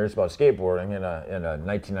soon here. It's about skateboarding in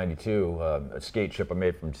 1992, a skate trip I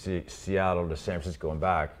made from Seattle to San Francisco and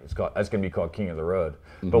back. That's going to be called King of the Road.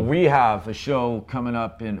 Mm-hmm. But we have a show coming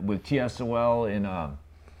up with TSOL in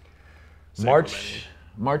March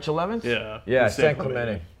 11th. Yeah. Yeah, In San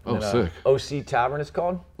Clemente. Oh, And, sick. OC Tavern it's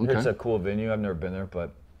called. Okay. It's a cool venue. I've never been there,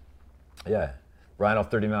 but yeah, Rhino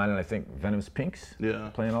 39 and I think Venomous Pinks. Yeah.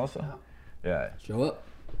 Playing also. Yeah. Show up.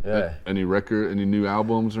 Yeah. Any new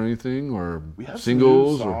albums or anything, or We have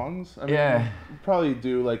singles? some new Or songs. I mean, Yeah. we'll probably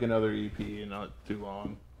do like another EP and not too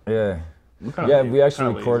long. Yeah. Kinda Yeah, lazy- we actually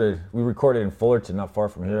kinda recorded. lazy. We recorded in Fullerton, not far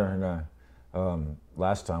from here, and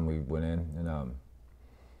last time we went in, and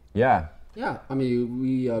yeah, Yeah, I mean,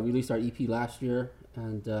 we released our EP last year,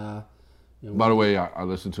 and By the way, I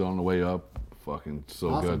listened to it on the way up. Fucking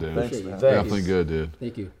so awesome. good, dude. Appreciate you. Definitely good, dude.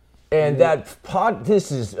 Thank you. and that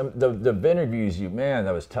this is the interviews.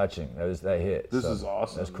 That was touching. That hit. This so is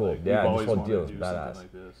awesome. That's cool. Like, we've Yeah, this always whole wanted deal to is do badass. something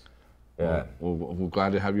like this. Yeah. Well, we're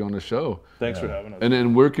glad to have you on the show. Thanks for having us. And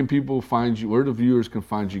then where can people find you? Where the viewers can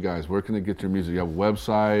find you guys? Where can they get their music? You have a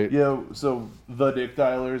website? Yeah, so The Dick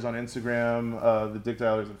Dialers on Instagram, The Dick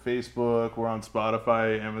Dialers on Facebook. We're on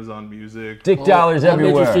Spotify, Amazon Music. Dick dollars All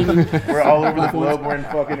major everywhere. streaming- We're all over the globe. We're in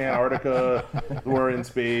fucking Antarctica. We're in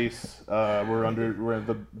space. We're at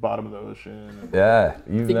the bottom of the ocean. Yeah, I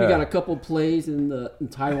think we got a couple plays in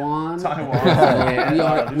Taiwan. Taiwan.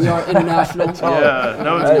 So we are international. Yeah,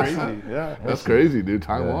 no, it's crazy. Yeah. That's crazy, dude.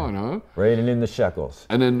 Taiwan, huh? Raiding in the shekels.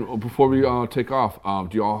 And then before we take off,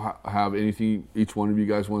 do you all have anything? Each one of you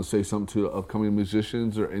guys want to say something to upcoming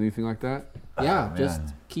musicians or anything like that? Yeah, just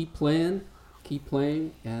keep playing,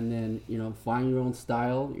 and then find your own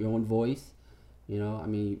style, your own voice. I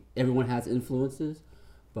mean, everyone has influences,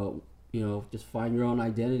 but just find your own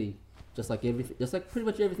identity. Just like pretty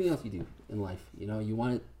much everything else you do in life. You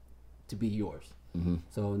want it to be yours. Mm-hmm.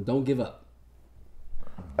 So don't give up.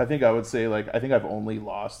 I think I would say I think I've only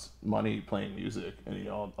lost money playing music, and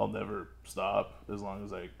I'll never stop as long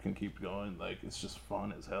as I can keep going. It's just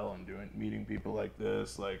fun as hell. I'm meeting people like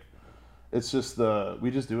this. It's just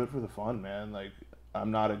we just do it for the fun, man.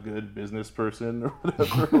 I'm not a good business person or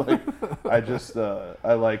whatever.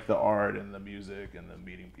 I like the art and the music and the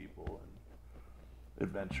meeting people and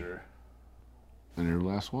adventure. And your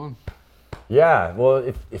last one. Yeah, well,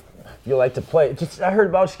 if you like to play, I heard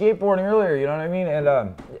about skateboarding earlier. You know what I mean?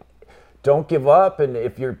 And don't give up, and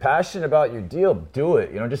if you're passionate about your deal, do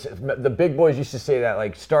it. You know, just the big boys used to say that,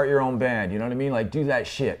 like, start your own band. You know what I mean? Like, do that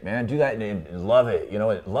shit, man. Do that and love it. You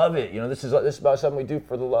know, love it. You know, this is about something we do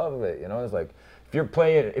for the love of it. You know, it's like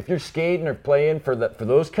if you're skating or playing for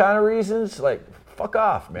those kind of reasons, like, fuck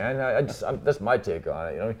off, man. That's my take on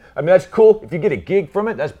it. You know, I mean, that's cool if you get a gig from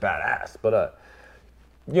it. That's badass. But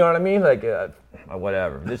you know what I mean? Like,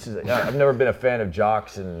 whatever. I've never been a fan of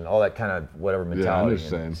jocks and all that kind of whatever mentality. Yeah, I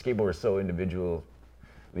understand. Skateboard is so individually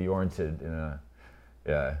oriented, and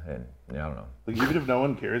I don't know. Like, even if no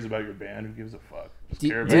one cares about your band, who gives a fuck? Just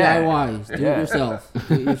care about DIYs, do it yourself.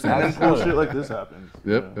 Do it yourself. And cool shit like this happens.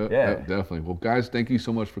 Yep, you know? yep, definitely. Well, guys, thank you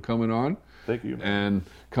so much for coming on. Thank you. And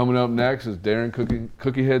coming up next is Darren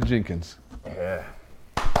Cookiehead Jenkins. Yeah.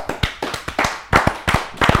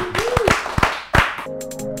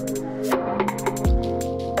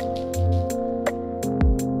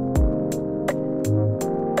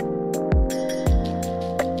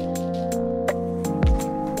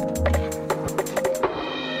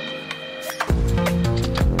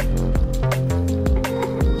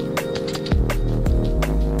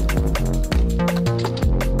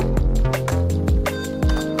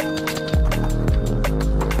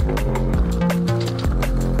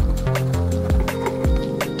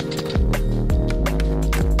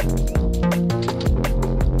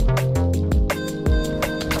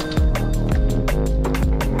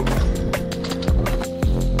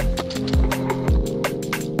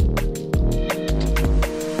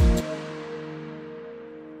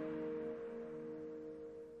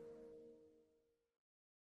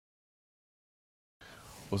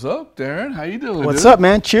 What's up, Darren? How you doing? What's dude? up,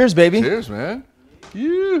 man? Cheers, baby. Cheers, man.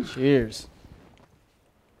 Yeah. Cheers.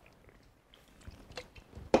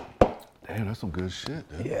 Damn, that's some good shit,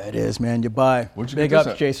 dude. Yeah, it is, man. Yabai. Where'd you Big get this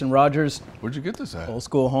up, at? Jason Rogers, Where'd you get this at? old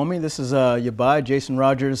school homie. This is Yabai, Jason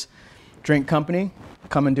Rogers Drink Company.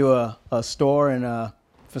 Coming to a store and a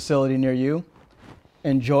facility near you.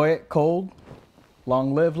 Enjoy it cold.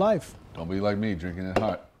 Long live life. Don't be like me, drinking it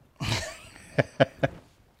hot.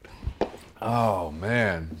 Oh,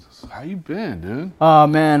 man. How you been, dude? Oh,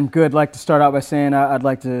 man, good. Like to start out by saying I'd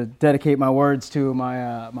like to dedicate my words to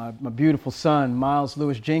my beautiful son, Miles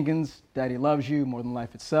Lewis Jenkins. Daddy loves you more than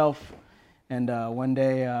life itself. And one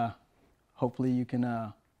day, hopefully you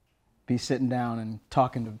can be sitting down and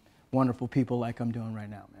talking to wonderful people like I'm doing right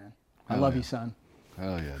now, man. I love you, son.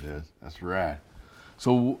 Hell yeah, dude. That's rad.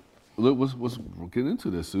 So, let's get into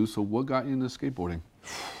this, Sue. So what got you into skateboarding?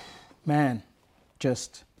 Man,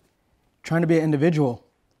 just trying to be an individual.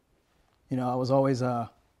 You know, I was always, I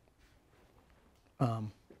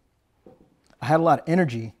had a lot of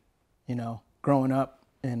energy, you know, growing up.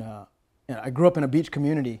 And I grew up in a beach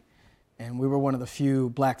community, and we were one of the few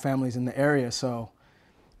black families in the area. So,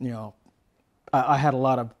 you know, I had a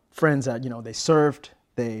lot of friends that, you know, they surfed,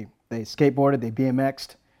 they skateboarded, they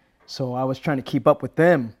BMX'd. So I was trying to keep up with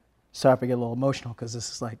them. Sorry if I get a little emotional because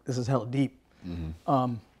this is hella deep.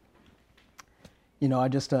 Mm-hmm. You know,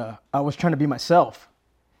 I was trying to be myself,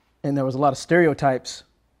 and there was a lot of stereotypes,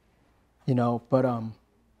 you know, but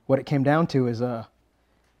what it came down to is, you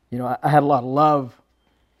know, I had a lot of love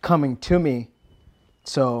coming to me,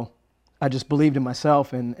 so I just believed in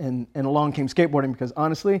myself, and along came skateboarding because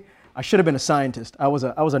honestly, I should have been a scientist. I was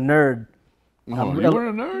a nerd. Oh, you were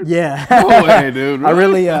a nerd? Yeah. No way, dude.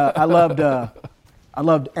 Really? I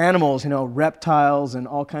loved animals, you know, reptiles and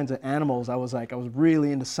all kinds of animals. I was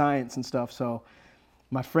really into science and stuff. So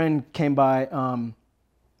my friend came by,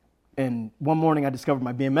 and one morning I discovered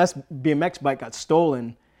my BMX bike got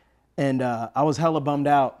stolen, and I was hella bummed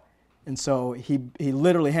out. And so he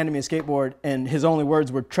literally handed me a skateboard, and his only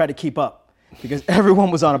words were try to keep up because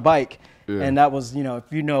everyone was on a bike. Yeah. And that was, you know, if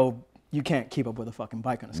you know, you can't keep up with a fucking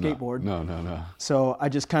bike on a skateboard. No. So I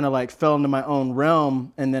just kind of like fell into my own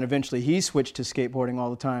realm, and then eventually he switched to skateboarding all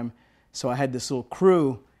the time. So I had this little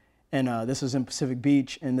crew, and this was in Pacific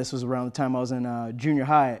Beach, and this was around the time I was in junior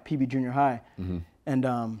high, at PB Junior High. Mm-hmm.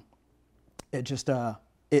 And it just,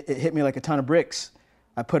 it hit me like a ton of bricks.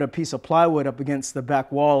 I put a piece of plywood up against the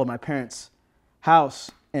back wall of my parents'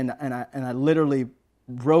 house, and I literally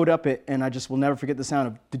rode up it, and I just will never forget the sound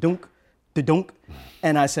of da-dunk, da-dunk,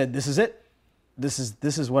 and I said, "This is it. This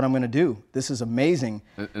is what I'm gonna do. This is amazing."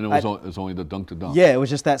 And it was only the dunk to dunk. Yeah, it was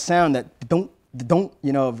just that sound, that da-dunk, da-dunk,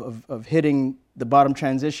 you know, of hitting the bottom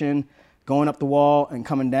transition, going up the wall, and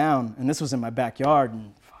coming down. And this was in my backyard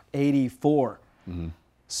in '84. Mm-hmm.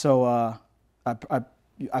 So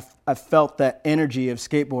I felt that energy of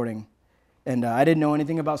skateboarding, and I didn't know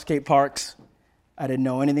anything about skate parks. I didn't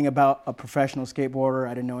know anything about a professional skateboarder.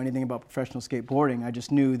 I didn't know anything about professional skateboarding. I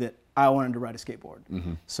just knew that I wanted to ride a skateboard.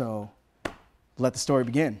 Mm-hmm. So let the story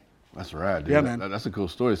begin. That's rad, dude. Yeah, man. That's a cool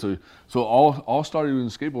story. So all started in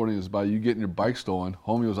skateboarding is by you getting your bike stolen.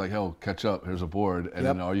 Homie was like, "Hell, catch up. Here's a board," and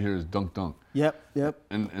then all you hear is dunk, dunk. Yep.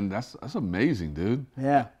 And that's amazing, dude.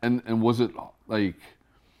 Yeah. And was it like?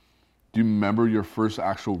 Do you remember your first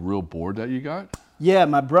actual real board that you got? Yeah,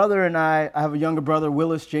 my brother and I have a younger brother,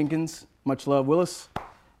 Willis Jenkins. Much love, Willis.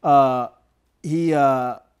 He's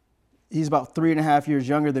about 3.5 years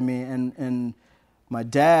younger than me, and my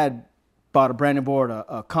dad bought a brand new board,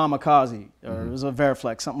 a Kamikaze, or it was a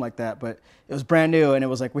Veriflex, something like that. But it was brand new, and it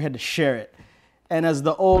was like we had to share it. And as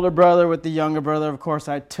the older brother with the younger brother, of course,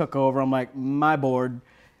 I took over. I'm like, my board.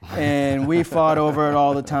 And we fought over it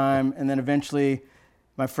all the time. And then eventually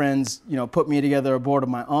my friends, put me together a board of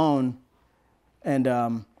my own. And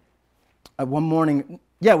one morning,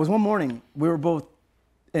 we were both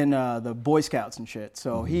in the Boy Scouts and shit.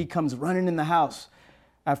 So he comes running in the house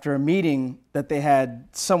after a meeting that they had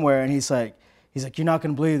somewhere, and he's like, "You're not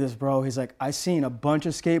gonna believe this, bro." He's like, "I seen a bunch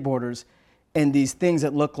of skateboarders and these things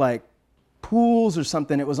that look like pools or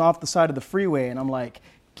something. It was off the side of the freeway." And I'm like,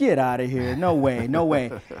 "Get out of here. No way, no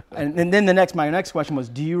way." And then my next question was,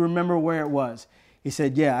 "Do you remember where it was?" He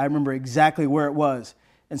said, "Yeah, I remember exactly where it was."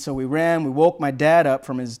 And so we woke my dad up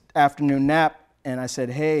from his afternoon nap, and I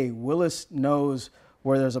said, "Hey, Willis knows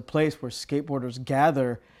where there's a place where skateboarders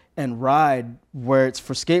gather and ride where it's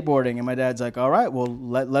for skateboarding." And my dad's like, "All right, well,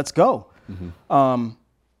 let's go."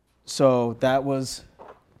 So that was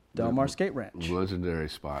Del Mar Skate Ranch. Legendary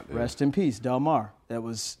spot. Dude. Rest in peace, Del Mar. That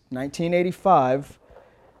was 1985.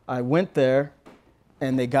 I went there,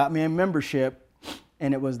 and they got me a membership,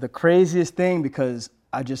 and it was the craziest thing because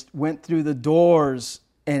I just went through the doors,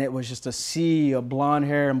 and it was just a sea of blonde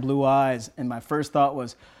hair and blue eyes, and my first thought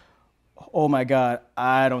was, oh my God,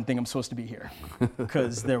 I don't think I'm supposed to be here,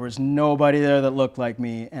 because there was nobody there that looked like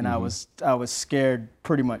me, and I was scared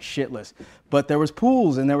pretty much shitless. But there was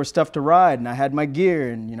pools and there was stuff to ride, and I had my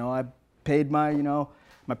gear, and I paid my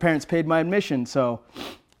parents paid my admission. So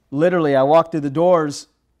literally, I walked through the doors,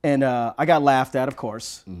 and I got laughed at, of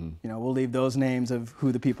course. We'll leave those names of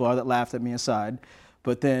who the people are that laughed at me aside.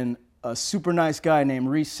 But then a super nice guy named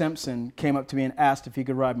Reese Simpson came up to me and asked if he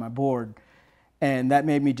could ride my board. And that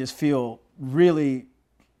made me just feel really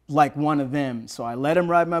like one of them. So I let him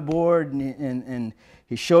ride my board, and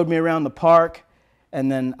he showed me around the park.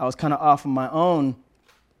 And then I was kind of off on my own.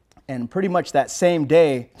 And pretty much that same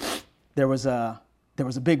day, there was a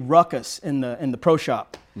big ruckus in the pro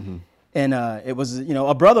shop. And it was,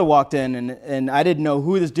 a brother walked in, and I didn't know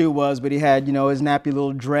who this dude was, but he had, his nappy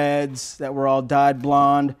little dreads that were all dyed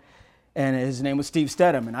blonde. And his name was Steve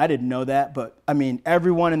Stedham, and I didn't know that. But, I mean,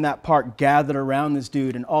 everyone in that park gathered around this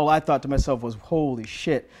dude, and all I thought to myself was, holy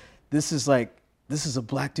shit, this is a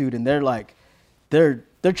black dude, and they're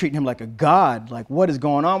treating him like a god. Like, what is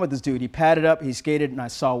going on with this dude? He padded up, he skated, and I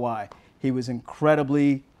saw why. He was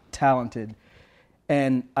incredibly talented.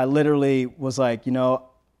 And I literally was like,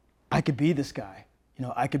 I could be this guy.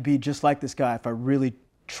 I could be just like this guy if I really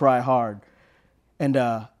try hard.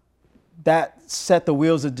 And that set the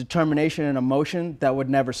wheels of determination and emotion that would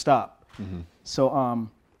never stop. So,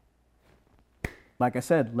 like I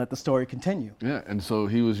said, let the story continue. Yeah, and so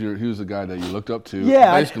he was the guy that you looked up to.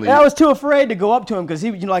 Yeah, basically. I was too afraid to go up to him because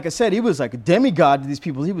he, like I said, he was like a demigod to these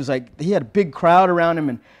people. He was like, he had a big crowd around him,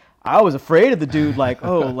 and I was afraid of the dude. Like,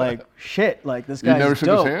 oh, like shit, like this guy's You never dope.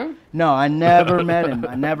 shook his hand? No, I never met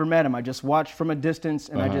him. I just watched from a distance,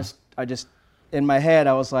 and I just, in my head,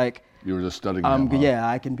 I was like, you were just studying him, huh? Yeah,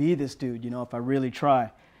 I can be this dude, if I really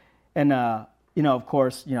try. And, of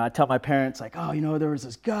course, I tell my parents, like, oh, there was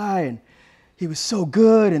this guy, and he was so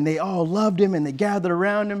good, and they all loved him, and they gathered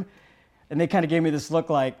around him. And they kind of gave me this look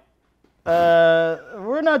like,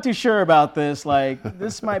 we're not too sure about this. Like,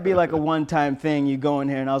 this might be like a one-time thing. You go in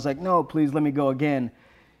here. And I was like, no, please let me go again.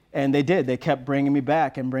 And they did. They kept bringing me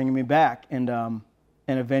back. And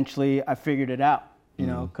eventually I figured it out,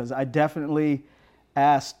 because I definitely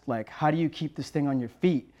asked, like, how do you keep this thing on your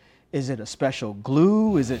feet? Is it a special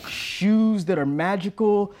glue? Is it shoes that are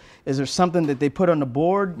magical? Is there something that they put on the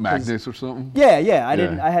board? Magnets or something? Yeah.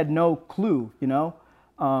 I had no clue,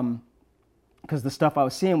 because the stuff I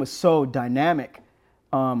was seeing was so dynamic.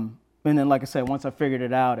 And then, like I said, once I figured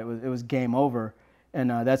it out, it was game over. And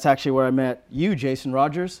that's actually where I met you, Jason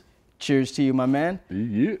Rogers. Cheers to you, my man.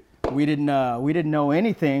 Yeah. We didn't know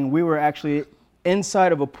anything. We were actually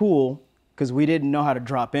inside of a pool because we didn't know how to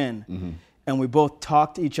drop in. And we both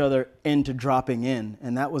talked each other into dropping in.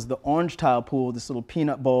 And that was the orange tile pool, this little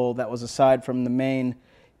peanut bowl that was aside from the main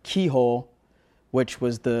keyhole, which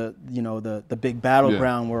was the big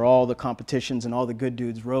battleground where all the competitions and all the good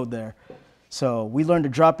dudes rode there. So we learned to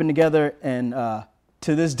drop in together, and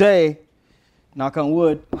to this day, knock on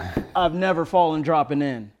wood, I've never fallen dropping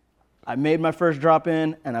in. I made my first drop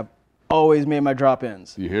in, and I've always made my drop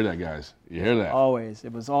ins. You hear that, guys? You hear that? Always.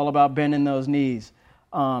 It was all about bending those knees.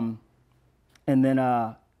 And then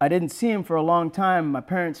I didn't see him for a long time. My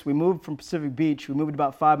parents, we moved from Pacific Beach. We moved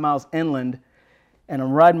about 5 miles inland. And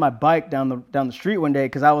I'm riding my bike down the street one day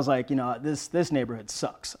because I was like, this neighborhood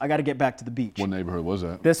sucks. I got to get back to the beach. What neighborhood was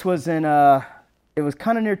that? This was in, it was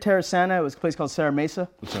kind of near Terra Santa. It was a place called Serra Mesa.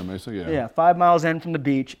 Serra Mesa, yeah. Yeah, 5 miles in from the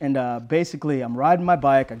beach. And basically, I'm riding my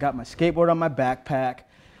bike. I got my skateboard on my backpack.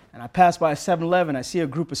 And I pass by a 7-Eleven. I see a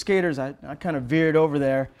group of skaters. I kind of veered over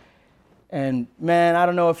there. And, man, I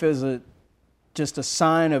don't know if it was just a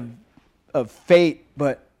sign of fate,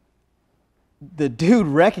 but the dude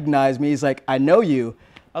recognized me. He's like, I know you.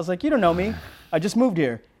 I was like, you don't know me. I just moved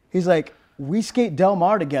here. He's like, we skate Del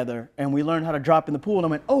Mar together, and we learned how to drop in the pool. And I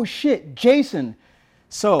went, oh, shit, Jason.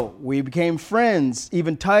 So we became friends,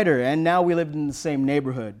 even tighter, and now we lived in the same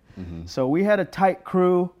neighborhood. Mm-hmm. So we had a tight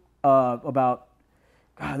crew about,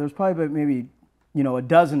 God, there was probably maybe, a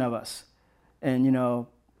dozen of us. And,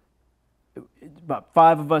 about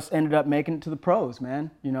 5 of us ended up making it to the pros,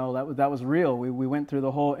 man. That was real. We went through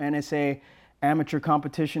the whole NSA amateur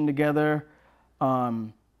competition together,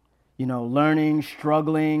 learning,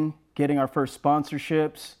 struggling, getting our first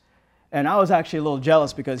sponsorships. And I was actually a little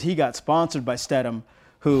jealous because he got sponsored by Stedham,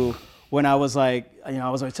 who, when I was like, I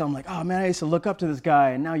was always telling him, like, oh man, I used to look up to this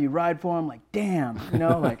guy, and now you ride for him. Like, damn,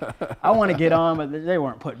 I want to get on, but they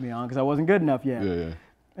weren't putting me on because I wasn't good enough yet. Yeah.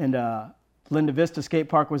 And Linda Vista Skate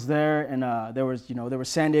Park was there, and there were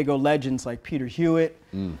San Diego legends like Peter Hewitt,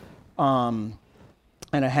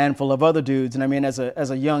 and a handful of other dudes. And I mean, as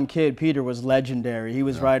a young kid, Peter was legendary. He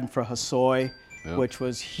was riding for Hosoi, which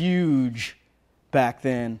was huge back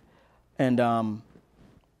then. And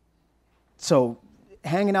so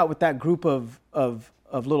hanging out with that group of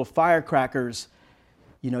little firecrackers,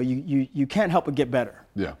 you can't help but get better.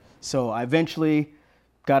 Yeah. So I eventually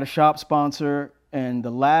got a shop sponsor, and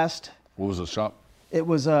the last... What was the shop? It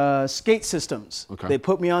was Skate Systems. Okay. They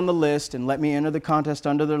put me on the list and let me enter the contest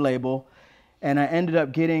under their label. And I ended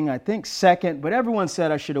up getting, I think, second, but everyone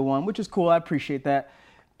said I should have won, which is cool. I appreciate that.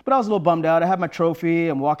 But I was a little bummed out. I had my trophy.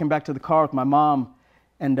 I'm walking back to the car with my mom,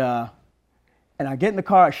 and I get in the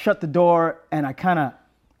car. I shut the door, and I kind of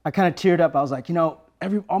teared up. I was like,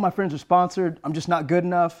 all my friends are sponsored. I'm just not good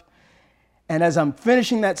enough. And as I'm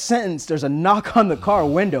finishing that sentence, there's a knock on the car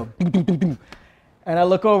window. And I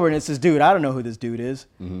look over, and it's this dude. I don't know who this dude is.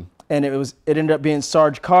 Mm-hmm. And it ended up being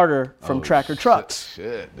Sarge Carter from Tracker Trucks.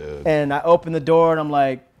 Shit, dude. And I opened the door, and I'm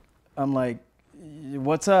like,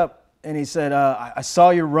 what's up? And he said, I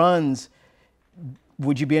saw your runs.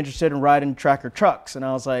 Would you be interested in riding Tracker Trucks? And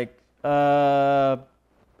I was like, I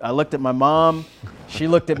looked at my mom. She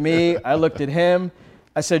looked at me. I looked at him.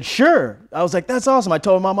 I said, sure. I was like, that's awesome. I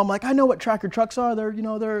told Mom, I'm like, I know what Tracker Trucks are. They're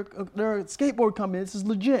a skateboard company. This is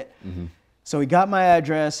legit. Mm-hmm. So he got my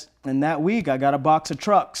address, and that week I got a box of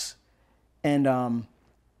trucks, and I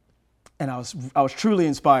was truly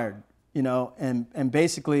inspired, and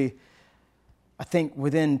basically, I think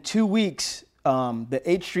within 2 weeks, the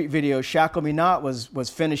 8th Street video, Shackle Me Not, was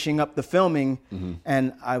finishing up the filming,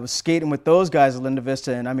 and I was skating with those guys at Linda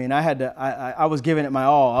Vista, and I mean, I was giving it my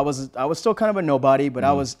all. I was still kind of a nobody, but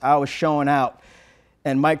I was showing out,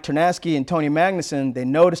 and Mike Ternasky and Tony Magnuson, they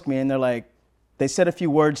noticed me, and they said a few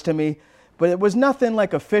words to me. But it was nothing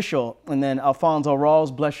like official. And then Alfonso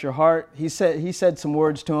Rawls, bless your heart, he said some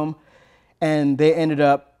words to him, and they ended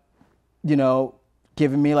up,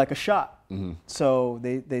 giving me like a shot. Mm-hmm. So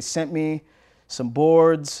they sent me some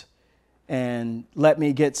boards and let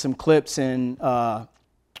me get some clips in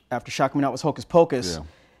after Shock Me Not was Hocus Pocus. Yeah.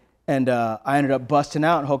 And I ended up busting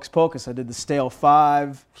out in Hocus Pocus. I did the Stale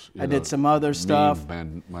 5. I did some other stuff.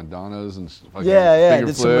 Madonnas and stuff. Yeah. I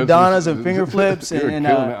did some Madonnas and finger flips. I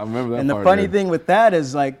remember that. And the funny thing with that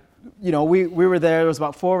is, like, we were there. There was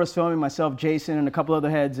about 4 of us filming, myself, Jason, and a couple other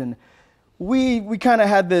heads. And we kind of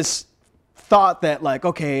had this thought that, like,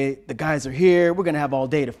 okay, the guys are here. We're going to have all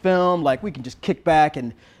day to film. Like, we can just kick back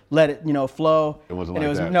and let it, flow. It wasn't and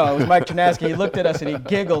like that. No, it was Mike Ternasky. He looked at us and he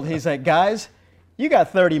giggled. He's like, guys, you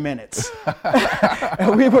got 30 minutes.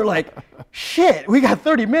 And we were like, shit, we got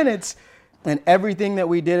 30 minutes. And everything that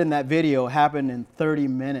we did in that video happened in 30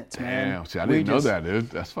 minutes, man. Damn, see, I didn't know that, dude.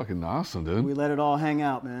 That's fucking awesome, dude. We let it all hang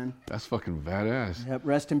out, man. That's fucking badass. Yep,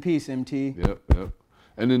 rest in peace, MT. Yep.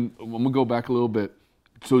 And then I'm going to go back a little bit.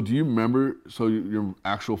 So do you remember, your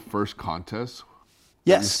actual first contest?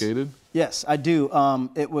 Yes. You skated? Yes, I do.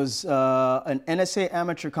 It was an NSA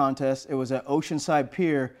amateur contest. It was at Oceanside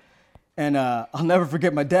Pier. And I'll never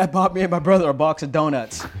forget, my dad bought me and my brother a box of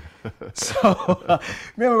donuts. So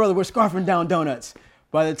me and my brother were scarfing down donuts.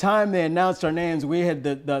 By the time they announced our names, we had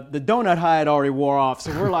the donut high had already wore off.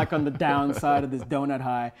 So we're like on the downside of this donut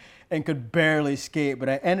high and could barely skate. But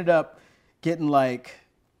I ended up getting like,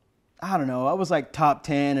 I don't know, I was like top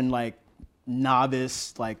 10 and like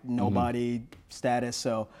novice, like nobody status.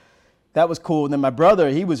 So that was cool. And then my brother,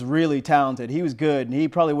 he was really talented. He was good, and he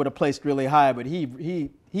probably would have placed really high, but he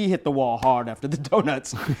hit the wall hard after the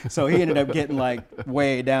donuts. So he ended up getting like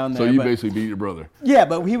way down there. So you basically beat your brother. Yeah,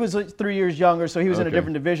 but he was like 3 years younger, so he was in a Okay.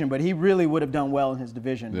 different division. But he really would have done well in his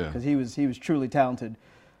division Yeah. because he was truly talented.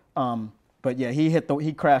 But yeah,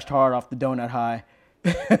 he crashed hard off the donut high.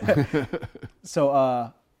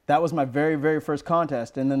 So that was my very, very first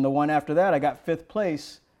contest. And then the one after that, I got 5th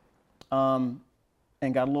place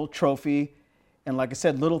and got a little trophy. And like I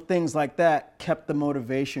said, little things like that kept the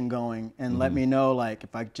motivation going and let me know, like,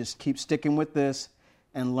 if I just keep sticking with this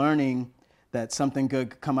and learning, that something good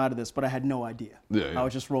could come out of this. But I had no idea. Yeah, yeah. I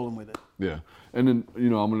was just rolling with it. Yeah, and then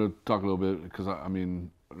I'm going to talk a little bit because I mean,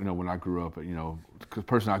 when I grew up, the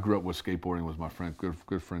person I grew up with skateboarding was my friend,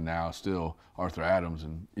 good friend now still, Arthur Adams,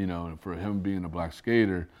 and and for him being a black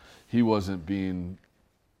skater, he wasn't being.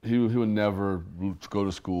 He would never go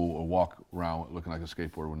to school or walk around looking like a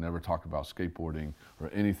skateboarder, would never talk about skateboarding or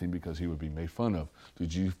anything because he would be made fun of.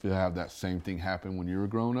 Did you have that same thing happen when you were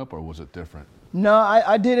growing up, or was it different? No,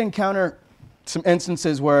 I did encounter some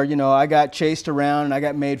instances where, I got chased around and I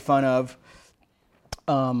got made fun of.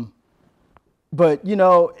 But,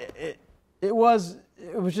 it was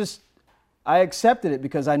just, I accepted it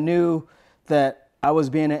because I knew that I was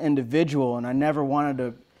being an individual and I never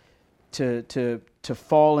wanted to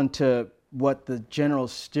fall into what the general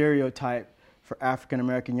stereotype for African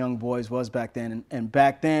American young boys was back then. And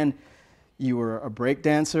back then, you were a break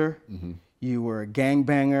dancer, you were a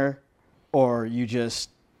gangbanger, or you just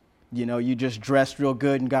dressed real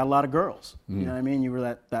good and got a lot of girls. You know what I mean? You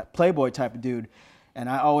were that playboy type of dude. And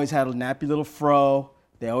I always had a nappy little fro.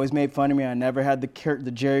 They always made fun of me. I never had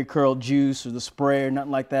the Jerry curl juice or the spray or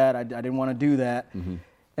nothing like that. I didn't want to do that.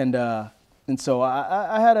 And so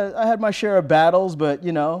I had my share of battles, but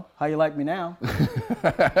how you like me now? You know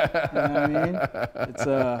what I mean? It's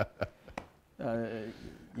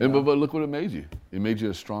But look what it made you. It made you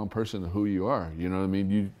a strong person, who you are. You know what I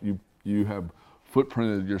mean? You have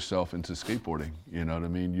footprinted yourself into skateboarding. You know what I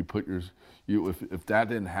mean? If that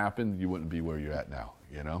didn't happen, you wouldn't be where you're at now.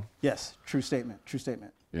 Yes, true statement.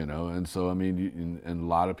 And so I mean, and a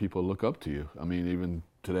lot of people look up to you. I mean, even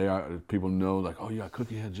today, people know, like, oh, you got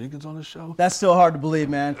Cookie Head Jenkins on the show? That's still hard to believe,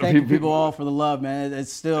 man. Thank you people all for the love, man.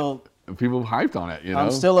 It's still... People hyped on it,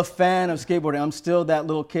 I'm still a fan of skateboarding. I'm still that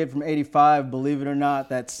little kid from '85, believe it or not.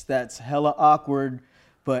 That's hella awkward,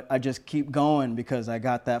 but I just keep going because I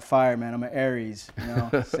got that fire, man. I'm an Aries,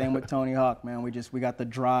 Same with Tony Hawk, man. We got the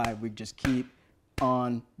drive. We just keep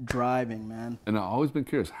on driving, man. And I've always been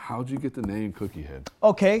curious, how'd you get the name Cookie Head?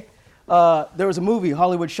 Okay. There was a movie,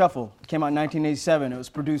 Hollywood Shuffle. It came out in 1987. It was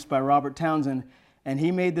produced by Robert Townsend, and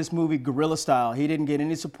he made this movie guerrilla style. He didn't get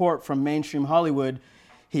any support from mainstream Hollywood.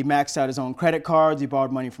 He maxed out his own credit cards. He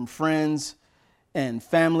borrowed money from friends and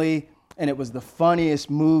family, and it was the funniest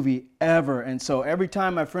movie ever. And so every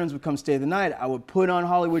time my friends would come stay the night, I would put on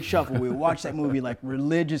Hollywood Shuffle. We would watch that movie like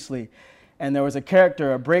religiously. And there was a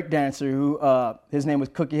character, a breakdancer, who his name was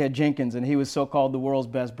Cookie Head Jenkins, and he was so-called the world's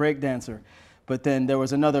best breakdancer. But then there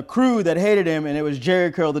was another crew that hated him, and it was Jerry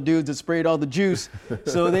Curl, the dudes that sprayed all the juice.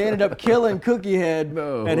 So they ended up killing Cookie Head,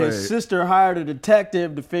 his sister hired a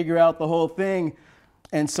detective to figure out the whole thing.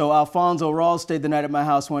 And so Alfonso Rawls stayed the night at my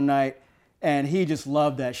house one night, and he just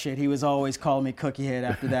loved that shit. He was always calling me Cookie Head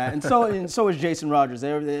after that. And so was Jason Rogers.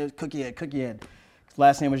 They were Cookie Head. His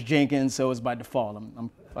last name was Jenkins, so it was by default.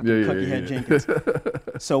 I'm fucking Cookie Head Jenkins.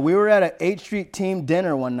 So we were at an 8th Street team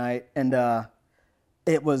dinner one night, and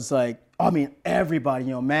it was like,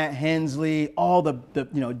 everybody, Matt Hensley, all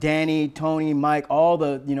the Danny, Tony, Mike, all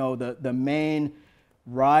the main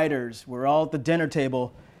riders were all at the dinner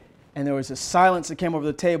table. And there was a silence that came over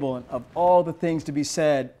the table, and of all the things to be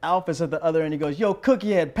said, Alpha's at the other end. He goes, "Yo,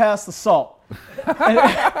 Cookie Head, pass the salt." And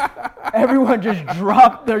everyone just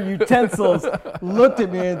dropped their utensils, looked at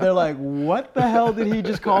me, and they're like, "What the hell did he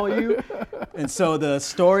just call you?" And so the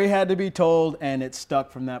story had to be told, and it stuck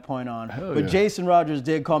from that point on. But Jason Rogers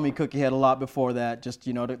did call me Cookie Head a lot before that, just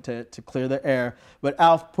to clear the air. But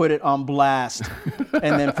Alf put it on blast,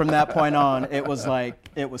 and then from that point on, it was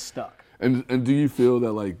stuck. And do you feel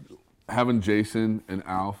that, like, having Jason and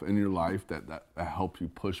Alf in your life, that helped you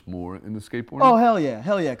push more into skateboarding? Oh, hell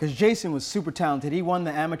yeah. Because Jason was super talented. He won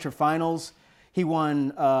the amateur finals. He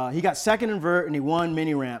got second in vert, and he won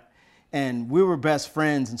mini ramp. and we were best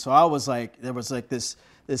friends. And so I was like, there was like this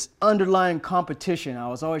underlying competition. I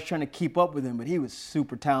was always trying to keep up with him, but he was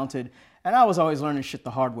super talented, and I was always learning shit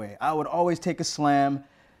the hard way. I would always take a slam.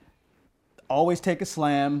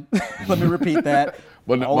 Let me repeat that.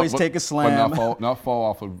 Take a slam. But not fall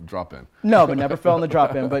off a drop in. No, but never fell in the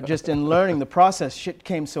drop in. But just in learning the process, shit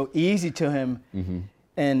came so easy to him. Mm-hmm.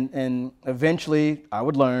 And eventually I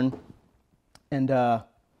would learn. And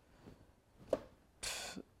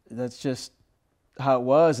that's just how it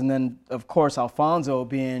was. And then, of course, Alfonso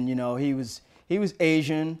being, he was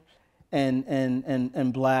Asian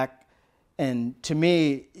and black. And to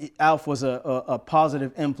me, Alf was a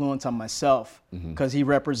positive influence on myself because he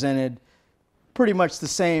represented pretty much the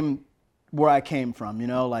same where I came from,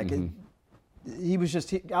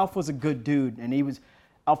 Alf was a good dude, and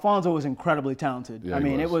Alfonso was incredibly talented. Yeah,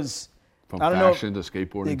 it was from fashion to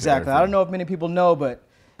skateboarding. Exactly. I don't know if many people know, but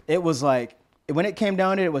it was like, when it came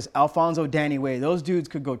down to it was Alfonso, Danny Way. Those dudes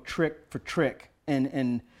could go trick for trick,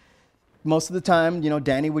 and most of the time,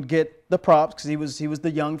 Danny would get the props because he was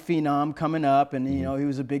the young phenom coming up, and he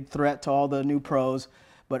was a big threat to all the new pros.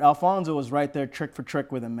 But Alfonso was right there, trick for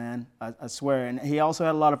trick with him, man. I swear. And he also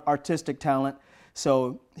had a lot of artistic talent,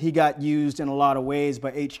 so he got used in a lot of ways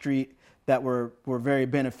by H Street that were very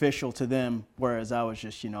beneficial to them. Whereas I was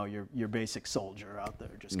just, your basic soldier out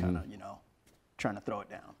there, just kind of, trying to throw it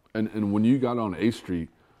down. And when you got on H Street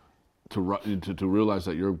to realize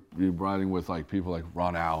that you're riding with like people like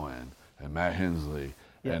Ron Allen and Matt Hensley,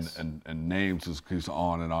 yes, and names just keeps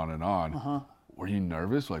on and on and on. Uh-huh. Were you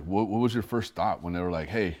nervous? Like, what was your first thought when they were like,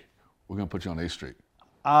 "Hey, we're gonna put you on A Street"?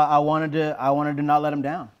 I wanted to not let him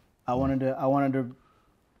down. I wanted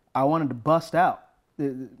to bust out.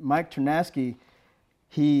 Mike Ternasky,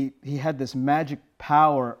 he had this magic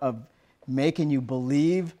power of making you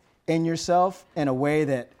believe in yourself in a way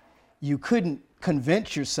that you couldn't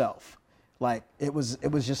convince yourself. Like it was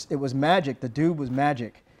magic. The dude was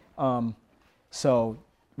magic. So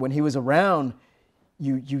when he was around,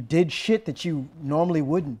 you did shit that you normally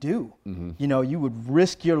wouldn't do. You would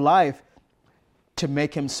risk your life to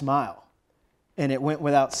make him smile, and it went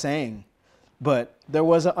without saying. But there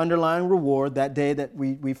was an underlying reward that day that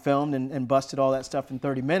we filmed and busted all that stuff in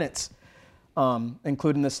 30 minutes,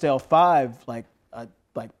 including the Stale 5. Like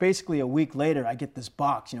basically a week later, I get this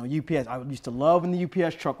box. UPS. I used to love when the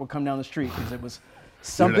UPS truck would come down the street because it was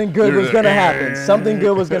something good was going to happen. Something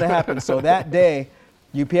good was going to happen. So that day,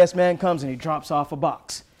 UPS man comes and he drops off a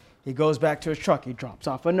box. He goes back to his truck. He drops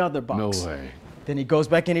off another box. No way. Then he goes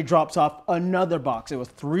back and he drops off another box. It was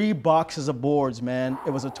 3 boxes of boards, man. It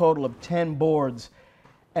was a total of 10 boards.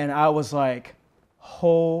 And I was like,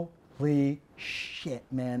 holy shit,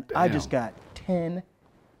 man. Damn. I just got 10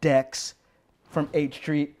 decks from H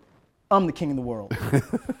Street. I'm the king of the world.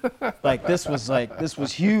 This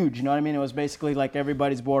was huge. You know what I mean? It was basically like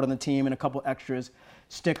everybody's board on the team and a couple extras,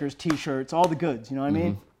 stickers, T-shirts, all the goods. You know what I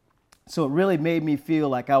mean? So it really made me feel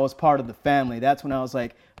like I was part of the family. That's when I was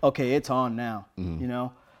like, okay, it's on now.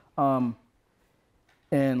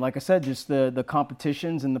 And like I said, just the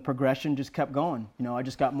competitions and the progression just kept going. I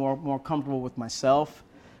just got more comfortable with myself,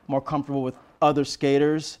 more comfortable with other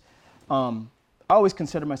skaters. I always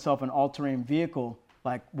considered myself an all-terrain vehicle.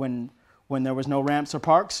 Like when there was no ramps or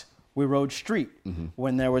parks, we rode street.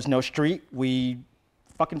 When there was no street, we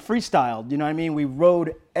fucking freestyled. You know what I mean? We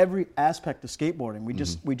rode every aspect of skateboarding.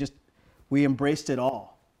 We embraced it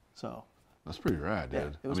all. So that's pretty rad, dude. Yeah,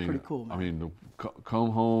 it was pretty cool, man. Come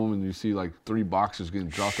home and you see like 3 boxes getting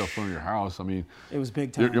dropped off from your house. It was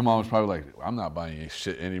big time. Your mom was probably like, "I'm not buying any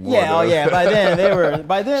shit anymore." Yeah, By then,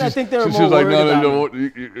 I think they were she more was like, worried about "No,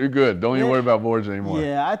 me. you're good. Don't even worry about boards anymore."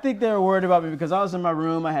 Yeah, I think they were worried about me because I was in my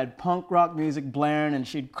room. I had punk rock music blaring, and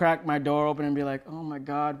she'd crack my door open and be like, "Oh my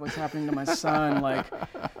God, what's happening to my son? Like,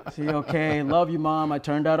 is he okay? Love you, Mom. I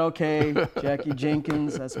turned out okay." Jackie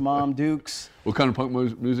Jenkins, that's Mom Dukes. What kind of punk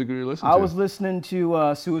music were you listening to? I was listening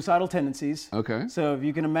to Suicidal Tendencies. Okay. So if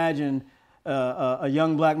you can imagine a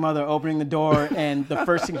young black mother opening the door and the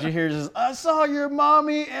first thing she hears is, "I saw your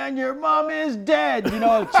mommy and your mom is dead."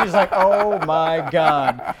 She's like, "Oh my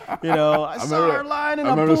God." I saw her lying in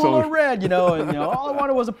a pool of red, and all I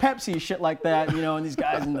wanted was a Pepsi, shit like that, and these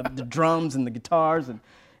guys and the drums and the guitars and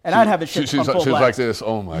I'd have it shit she's full blast. like this,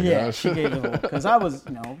 oh my gosh. Yeah, she gave it a because I was,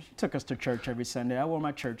 she took us to church every Sunday. I wore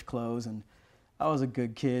my church clothes and I was a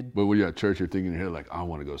good kid. But when you're at church, you're thinking in your head like, I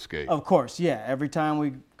want to go skate. Of course, yeah. Every time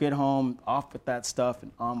we get home, off with that stuff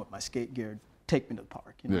and on with my skate gear, take me to the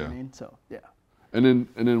park. You know what I mean? So, yeah. And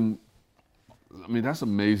then, that's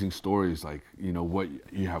amazing stories, like, what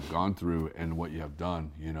you have gone through and what you have done,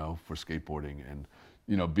 for skateboarding and,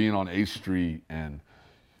 being on H Street and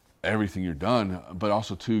everything you're done, but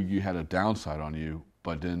also too, you had a downside on you,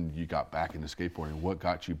 but then you got back into skateboarding. What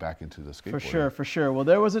got you back into the skateboarding? For sure. Well,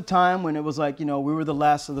 there was a time when it was like, we were the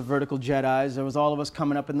last of the vertical Jedis. There was all of us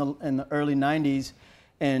coming up in the early 90s,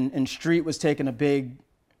 and street was taking a big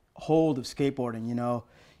hold of skateboarding.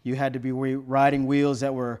 You had to be riding wheels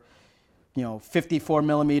that were 54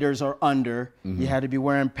 millimeters or under. You had to be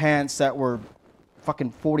wearing pants that were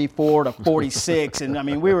fucking 44 to 46. And I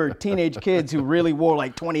mean, we were teenage kids who really wore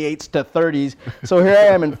like 28s to 30s. So here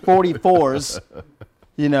I am in 44s,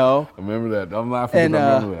 I remember that. I'm laughing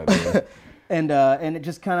because I remember that. and it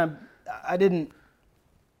just kind of, I didn't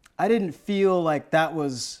feel like that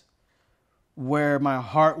was where my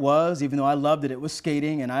heart was, even though I loved it. It was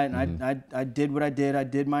skating, and I did what I did. I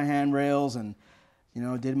did my handrails and,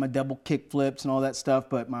 did my double kick flips and all that stuff.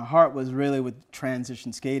 But my heart was really with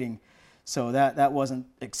transition skating. So that wasn't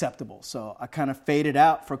acceptable. So I kind of faded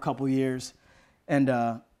out for a couple years, and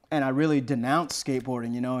I really denounced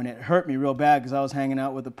skateboarding, and it hurt me real bad because I was hanging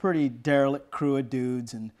out with a pretty derelict crew of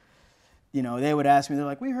dudes, and they would ask me, they're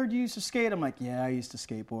like, "We heard you used to skate." I'm like, "Yeah, I used to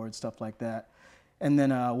skateboard," stuff like that. And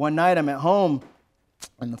then one night I'm at home,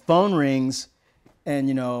 and the phone rings, and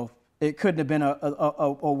it couldn't have been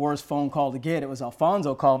a worse phone call to get. It was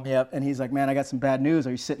Alfonso called me up, and he's like, "Man, I got some bad news.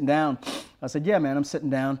 Are you sitting down?" I said, "Yeah, man, I'm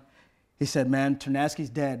sitting down." He said, "Man,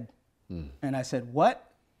 Ternasky's dead." And I said,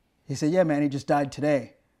 "What?" He said, "Yeah, man, he just died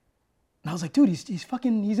today." And I was like, "Dude, he's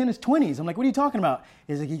in his 20s. I'm like, "What are you talking about?"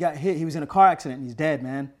 He's like, "He got hit. He was in a car accident and he's dead,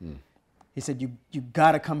 man." He said, you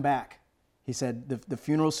got to come back. He said, the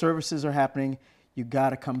funeral services are happening. You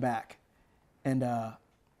got to come back. And I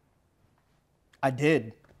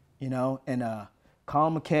did, and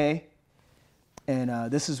Colin McKay.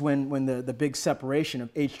 And this is when the big separation of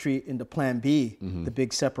H Street into Plan B, the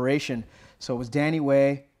big separation. So it was Danny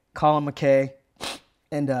Way, Colin McKay,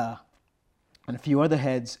 and a few other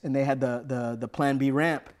heads, and they had the Plan B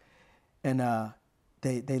ramp. And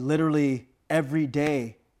they literally, every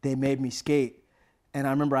day, they made me skate. And I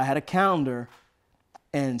remember I had a calendar,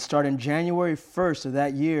 and starting January 1st of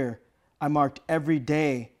that year, I marked every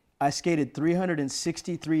day. I skated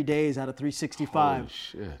 363 days out of 365. Holy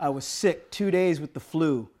shit. I was sick 2 days with the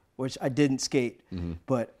flu, which I didn't skate.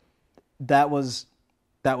 But that was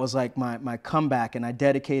like my comeback, and I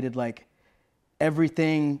dedicated like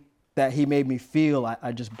everything that he made me feel.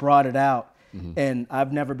 I just brought it out, and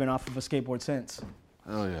I've never been off of a skateboard since.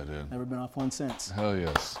 Hell yeah, dude. Never been off one since. Hell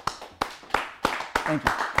yes. Thank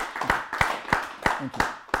you. Thank you.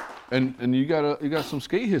 And you got some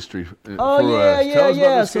skate history for Yeah.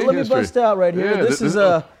 us. So let me bust out right here. Yeah, this is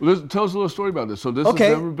tell us a little story about this. So this has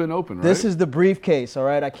never been open, right? This is the briefcase, all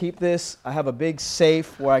right? I keep this. I have a big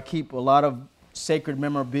safe where I keep a lot of sacred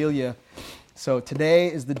memorabilia. So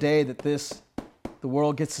today is the day that the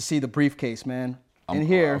world gets to see the briefcase, man.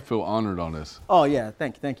 I feel honored on this. Oh yeah,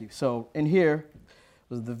 thank you. So in here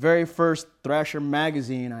was the very first Thrasher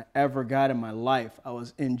magazine I ever got in my life. I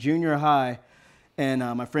was in junior high. And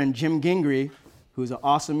my friend Jim Gingrey, who's an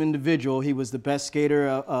awesome individual, he was the best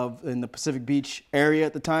skater in the Pacific Beach area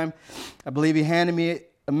at the time. I believe he handed me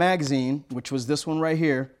a magazine, which was this one right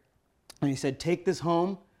here. And he said, "Take this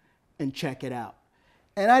home and check it out."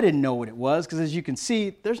 And I didn't know what it was, because as you can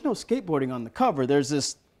see, there's no skateboarding on the cover. There's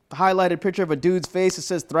this highlighted picture of a dude's face that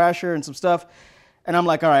says Thrasher and some stuff. And I'm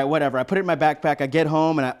like, all right, whatever. I put it in my backpack. I get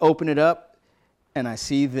home and I open it up and I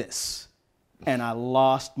see this. And I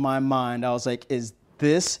lost my mind. I was like, is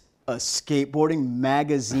this a skateboarding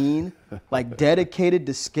magazine, like dedicated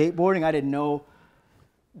to skateboarding? I didn't know,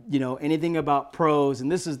 anything about pros.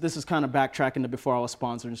 And this is kind of backtracking to before I was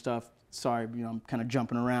sponsored and stuff. Sorry, I'm kind of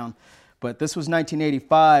jumping around. But this was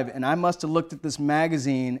 1985, and I must have looked at this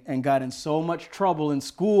magazine and got in so much trouble in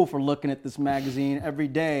school for looking at this magazine every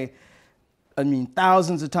day. I mean,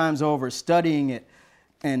 thousands of times over, studying it.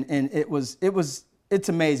 And it's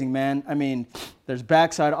amazing, man. I mean, there's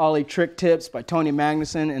backside ollie trick tips by Tony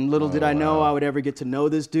Magnuson, and little did I know I would ever get to know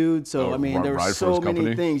this dude. So, I mean, there were so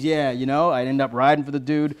many things. Yeah, I'd end up riding for the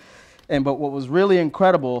dude. But what was really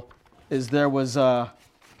incredible is there was,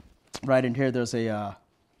 right in here, there's a,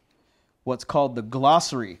 what's called the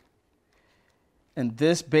glossary. And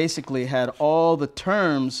this basically had all the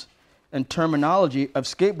terms and terminology of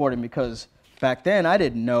skateboarding, because back then I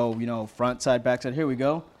didn't know, front side, back side. Here we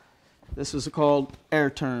go. This is called Air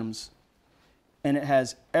Terms, and it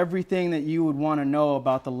has everything that you would want to know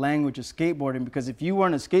about the language of skateboarding, because if you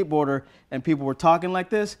weren't a skateboarder and people were talking like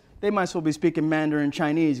this, they might as well be speaking Mandarin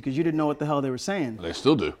Chinese, because you didn't know what the hell they were saying. They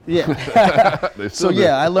still do. Yeah. They still do.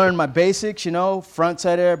 Yeah, I learned my basics, front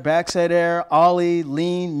side air, back side air, ollie,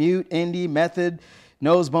 lean, mute, indie, method,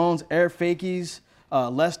 nose bones, air fakies,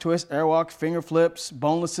 Les twists, airwalks, finger flips,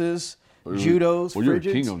 bonelesses, judos, Well, you're a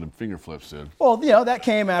frigids. king of the finger flips, dude. Well, that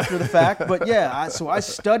came after the fact, but yeah, so I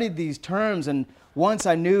studied these terms, and once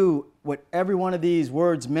I knew what every one of these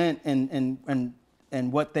words meant and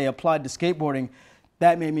what they applied to skateboarding,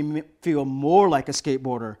 that made me feel more like a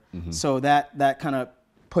skateboarder. So that kind of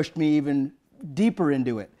pushed me even deeper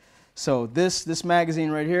into it. So this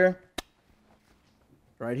magazine right here,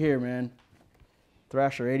 man,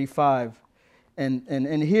 Thrasher 85,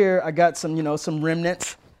 and here I got some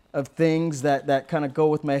remnants of things that kind of go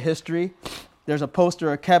with my history. There's a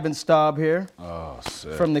poster of Kevin Staub here. Oh,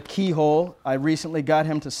 sick. From the Keyhole. I recently got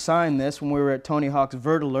him to sign this when we were at Tony Hawk's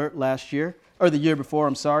Vert Alert last year, or the year before,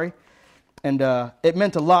 I'm sorry. And it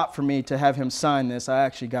meant a lot for me to have him sign this. I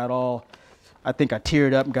actually I think I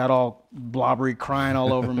teared up and got all blobbery, crying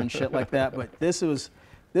all over him and shit like that. But this was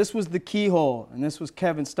the Keyhole, and this was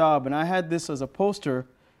Kevin Staub. And I had this as a poster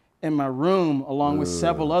in my room along with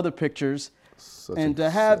several other pictures. And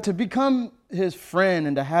to become his friend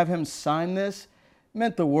and to have him sign this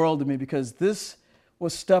meant the world to me, because this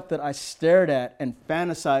was stuff that I stared at and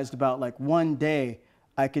fantasized about, like one day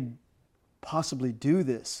I could possibly do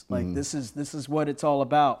this. Like this is what it's all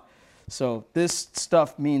about. So this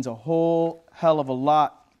stuff means a whole hell of a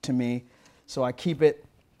lot to me. So I keep it,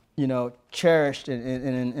 cherished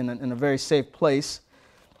in a very safe place.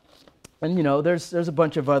 And there's a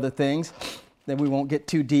bunch of other things that we won't get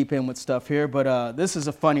too deep in with stuff here, but this is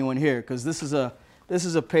a funny one here, because this is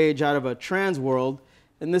a page out of a Trans World,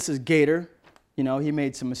 and this is Gator. He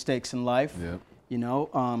made some mistakes in life. Yep. I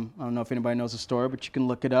don't know if anybody knows the story, but you can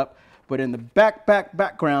look it up. But in the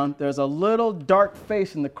background, there's a little dark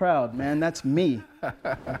face in the crowd. Man, that's me.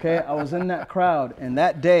 Okay, I was in that crowd, and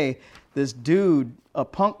that day, this dude, a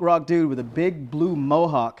punk rock dude with a big blue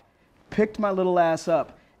mohawk, picked my little ass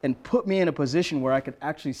up and put me in a position where I could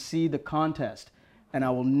actually see the contest. And I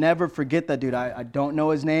will never forget that dude. I don't know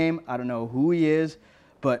his name. I don't know who he is,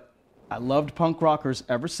 but I loved punk rockers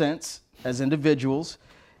ever since as individuals.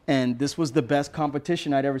 And this was the best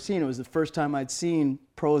competition I'd ever seen. It was the first time I'd seen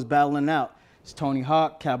pros battling out. It's Tony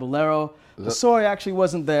Hawk, Caballero. Soy actually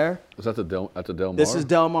wasn't there. Was that at the Del Mar? This is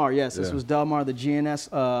Del Mar, yes. This Yeah. was Del Mar, the GNS.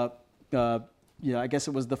 I guess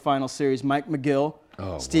it was the final series. Mike McGill,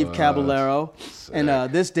 Steve Caballero.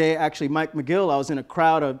 And this day, actually, Mike McGill, I was in a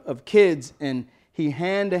crowd of kids, and he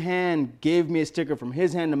hand-to-hand gave me a sticker from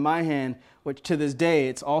his hand to my hand, which to this day,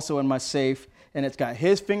 it's also in my safe. And it's got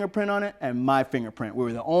his fingerprint on it and my fingerprint. We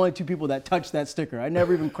were the only two people that touched that sticker. I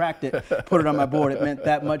never even cracked it, put it on my board. It meant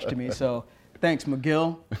that much to me. So thanks,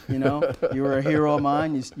 McGill. You were a hero of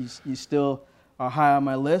mine. You still are high on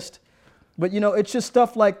my list. But it's just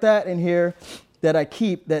stuff like that in here that I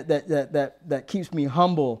keep that keeps me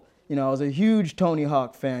humble. I was a huge Tony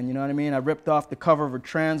Hawk fan. You know what I mean? I ripped off the cover of a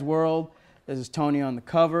Trans World. This is Tony on the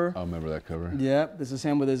cover. I remember that cover. Yep, this is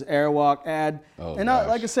him with his Airwalk ad. Oh, and gosh.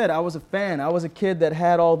 like I said, I was a fan. I was a kid that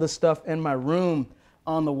had all this stuff in my room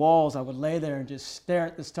on the walls. I would lay there and just stare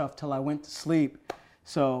at this stuff till I went to sleep.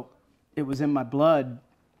 So it was in my blood.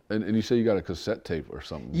 And you say you got a cassette tape or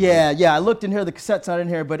something? Yeah. I looked in here. The cassette's not in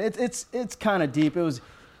here, but it's kind of deep.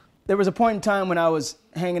 There was a point in time when I was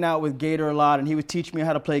hanging out with Gator a lot, and he would teach me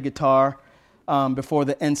how to play guitar before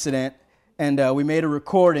the incident. And we made a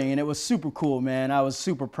recording, and it was super cool, man. I was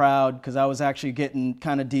super proud because I was actually getting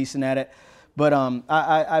kind of decent at it. But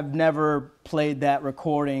I've never played that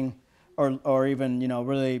recording or even,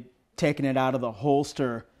 really taken it out of the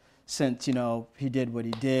holster since, he did what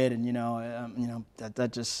he did. And,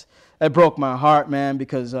 that broke my heart, man,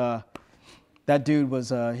 because that dude was,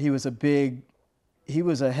 he was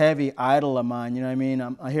a heavy idol of mine, you know what I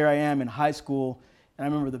mean? Here I am in high school, and I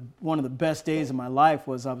remember one of the best days of my life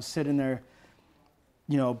was I was sitting there,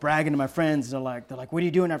 bragging to my friends. They're like, what are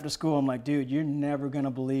you doing after school? I'm like, dude, you're never going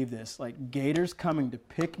to believe this. Like, Gator's coming to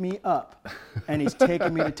pick me up, and he's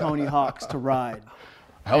taking me to Tony Hawk's to ride.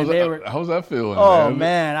 How's that feeling? Oh,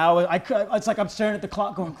 man. It's like I'm staring at the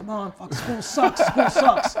clock going, come on, fuck, school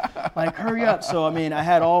sucks. Like, hurry up. So, I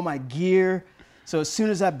had all my gear. So as soon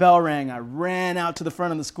as that bell rang, I ran out to the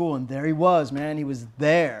front of the school, and there he was, man. He was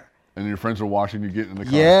there. And your friends were watching you get in the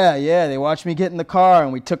car? Yeah. They watched me get in the car,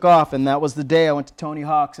 and we took off, and that was the day I went to Tony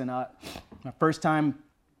Hawk's, and my first time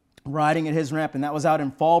riding at his ramp, and that was out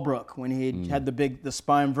in Fallbrook when he had the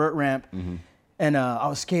spine vert ramp. Mm-hmm. And I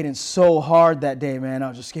was skating so hard that day, man. I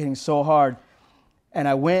was just skating so hard. And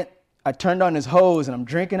I turned on his hose, and I'm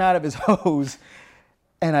drinking out of his hose,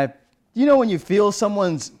 and when you feel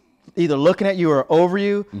someone's either looking at you or over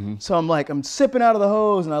you, mm-hmm. So I'm sipping out of the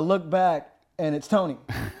hose, and I look back, and it's Tony.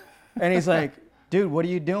 And he's like, dude, what are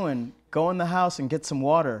you doing? Go in the house and get some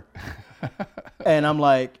water. And I'm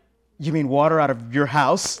like, you mean water out of your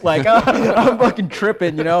house? Like, I'm fucking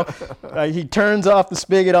tripping, you know? He turns off the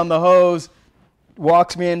spigot on the hose,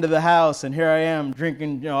 walks me into the house, and here I am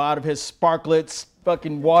drinking, you know, out of his Sparklets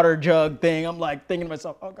fucking water jug thing. I'm like thinking to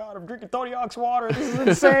myself, oh God, I'm drinking Tony Hawk's water. This is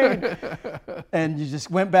insane. And you just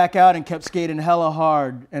went back out and kept skating hella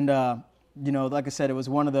hard. And, you know, like I said, it was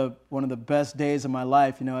one of the best days of my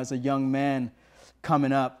life, you know, as a young man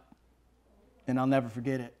coming up. And I'll never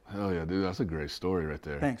forget it. Hell yeah, dude. That's a great story right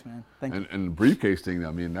there. Thanks, man. Thank you. And the briefcase thing,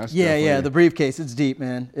 I mean, that's Yeah, the briefcase. It's deep,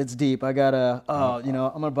 man. It's deep. I got you know,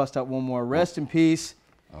 I'm going to bust out one more. Rest in peace,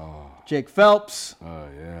 Jake Phelps. Oh,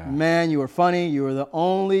 yeah. Man, you were funny. You were the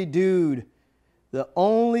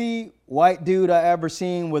only white dude I ever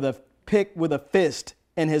seen with a pick with a fist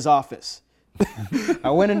in his office.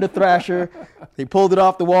 I went into Thrasher. He pulled it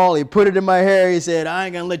off the wall. He put it in my hair. He said, I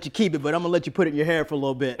ain't going to let you keep it, but I'm going to let you put it in your hair for a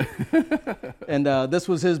little bit. And this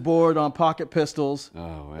was his board on Pocket Pistols.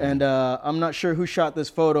 Oh, man. And I'm not sure who shot this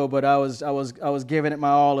photo, but I was giving it my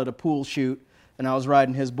all at a pool shoot, and I was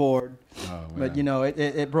riding his board. Oh, man. But, you know,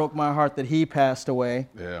 it broke my heart that he passed away.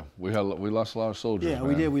 Yeah, we lost a lot of soldiers. Yeah, man.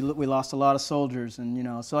 we did. We lost a lot of soldiers, and you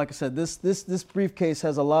know, so like I said, this briefcase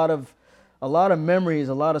has a lot of memories,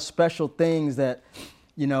 a lot of special things that,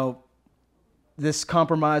 you know, this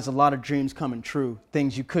compromised a lot of dreams coming true.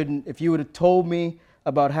 Things you couldn't. If you would have told me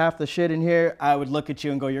about half the shit in here, I would look at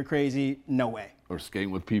you and go, "You're crazy. No way." Or skating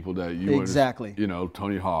with people that you exactly. You know,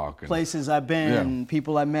 Tony Hawk. And, places I've been,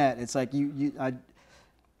 people I met. It's like I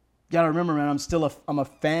gotta remember, man. I'm a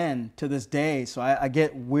fan to this day, so I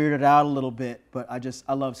get weirded out a little bit, but I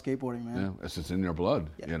love skateboarding, man. Yeah, it's just in your blood.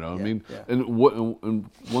 Yeah, you know, yeah, I mean, yeah. and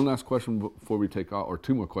one last question before we take off, or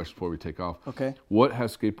two more questions before we take off. Okay. What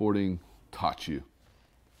has skateboarding taught you?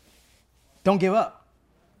 Don't give up,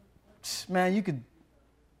 man.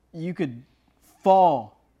 You could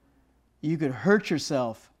fall, you could hurt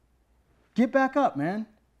yourself. Get back up, man.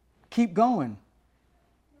 Keep going.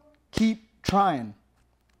 Keep trying.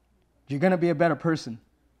 You're going to be a better person.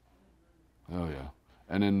 Oh, yeah.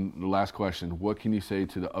 And then the last question, what can you say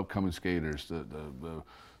to the upcoming skaters, the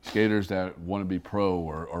skaters that want to be pro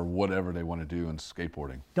or whatever they want to do in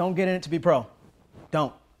skateboarding? Don't get in it to be pro.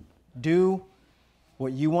 Don't. Do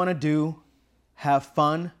what you want to do. Have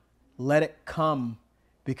fun. Let it come.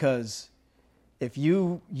 Because if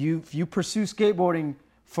you pursue skateboarding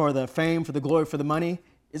for the fame, for the glory, for the money,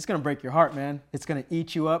 it's going to break your heart, man. It's going to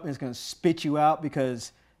eat you up and it's going to spit you out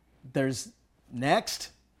because there's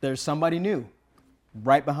somebody new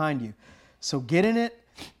right behind you. So get in it,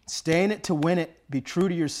 stay in it to win it, be true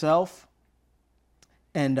to yourself,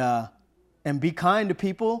 and be kind to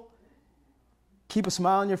people. Keep a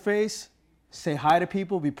smile on your face, say hi to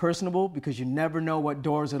people, be personable, because you never know what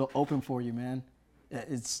doors it'll open for you, man.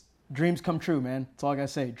 It's dreams come true, man. That's all I gotta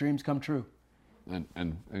say. Dreams come true.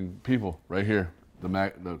 And people right here,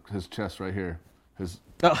 his chest right here.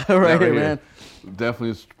 Right here, man. Definitely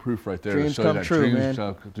is proof right there Dreams to show you come that true, dreams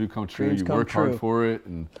man. do come true. Dreams You come work hard true. for it,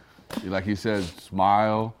 and like he said,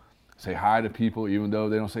 smile, say hi to people, even though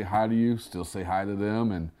they don't say hi to you. Still say hi to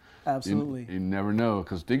them, and Absolutely. you never know.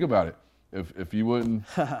 Because think about it, if you wouldn't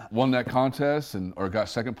won that contest or got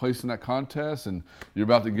second place in that contest, and you're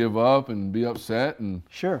about to give up and be upset, and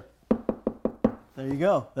Sure. There you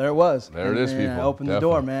go. There it was. There it is, people. It opened the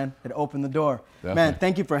door, Definitely. man. It opened the door. Man, Definitely.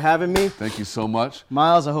 thank you for having me. thank you so much.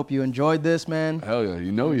 Miles, I hope you enjoyed this, man. Hell yeah,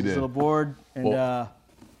 you know you His did. little board. And Well-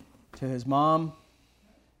 to his mom,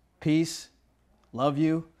 peace, love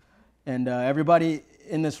you. And everybody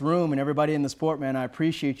in this room and everybody in the sport, man, I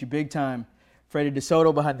appreciate you big time. Freddie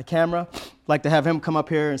DeSoto behind the camera. Like to have him come up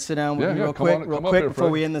here and sit down with Yeah, me yeah, real come quick, on- real come up quick here, before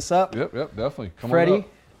Freddie. we end this up. Yep, definitely. Come on Freddie, up.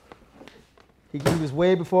 he was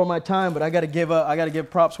way before my time, but I gotta give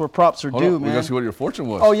props where props are Hold due, on, we man. gotta see what your fortune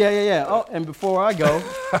was. Oh, yeah. Oh, and before I go,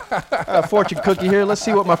 I got a fortune cookie here. Let's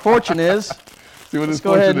see what my fortune is. See what Let's his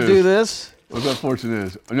go ahead fortune and is. do this. What that fortune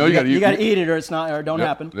is. No, You gotta eat it or it's not, or it don't Yep,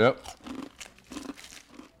 happen. Yep.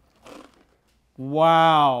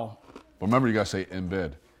 Wow. Remember, you gotta say in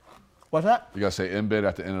bed. What's that? You gotta say in bed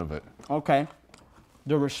at the end of it. Okay.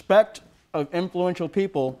 The respect of influential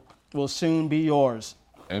people will soon be yours.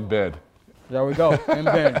 In bed. There we go. In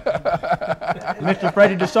bed. Mr.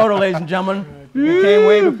 Freddie DeSoto, ladies and gentlemen. He came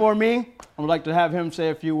way before me. I would like to have him say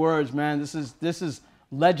a few words, man. This is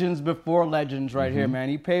legends before legends right here, man.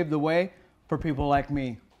 He paved the way for people like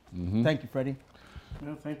me. Thank you, Freddie.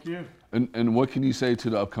 No, thank you. And what can you say to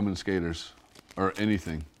the upcoming skaters, or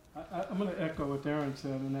anything? I'm going to echo what Darren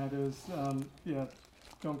said, and that is,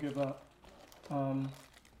 don't give up.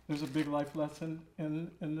 There's a big life lesson in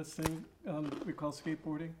this thing we call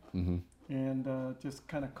skateboarding, and just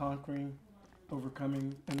kind of conquering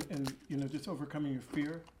overcoming and you know, just overcoming your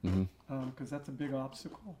fear, because that's a big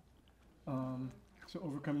obstacle. So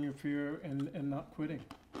overcoming your fear and not quitting.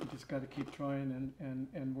 You just got to keep trying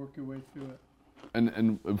and work your way through it.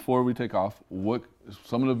 And before we take off, what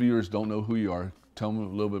some of the viewers don't know who you are. Tell them a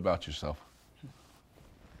little bit about yourself.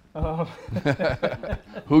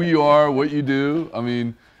 Who you are, what you do. I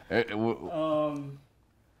mean,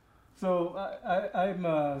 so I'm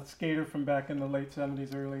a skater from back in the late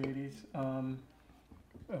 70s, early 80s.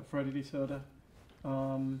 Freddie DeSoto.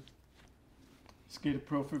 Skated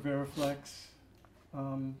pro for Veriflex.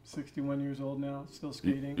 61 years old now, still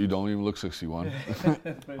skating. You don't even look 61.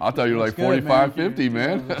 I thought you were like 45, 50,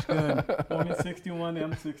 man. Born in 61,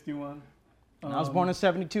 I'm 61. I was born in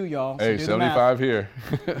 72, y'all. So hey, 75 here.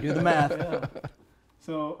 Do the math. Yeah.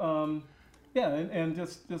 So, yeah, and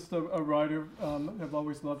just a rider. I've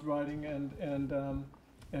always loved riding and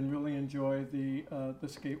really enjoy the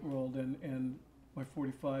skate world and my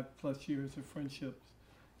 45 plus years of friendships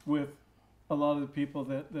with a lot of the people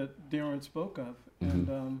that Darren spoke of.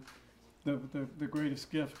 And the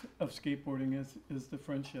greatest gift of skateboarding is the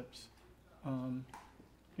friendships. You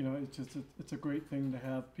know, it's a great thing to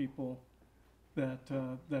have people that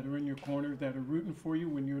are in your corner, that are rooting for you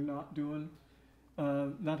when you're not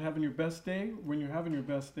having your best day. When you're having your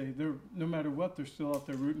best day, they're no matter what, they're still out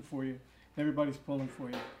there rooting for you. Everybody's pulling for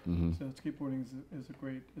you. So skateboarding is a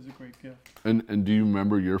great gift. And do you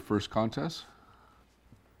remember your first contest?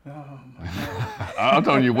 Oh my God. I'm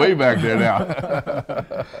telling you way back there now.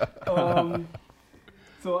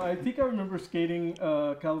 So I think I remember skating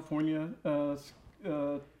California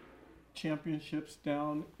championships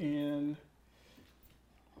down in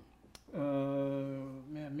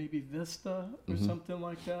maybe Vista or something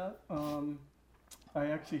like that. I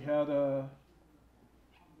actually had a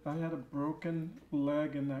broken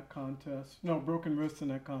leg in that contest. No, broken wrist in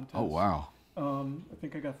that contest. Oh wow. I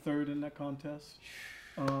think I got third in that contest.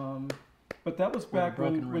 But that was back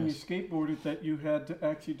when you skateboarded, that you had to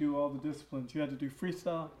actually do all the disciplines. You had to do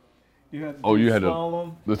freestyle, you had to do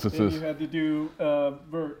slalom, and you had to do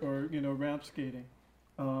vert or ramp skating.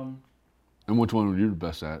 And which one were you the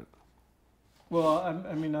best at? Well,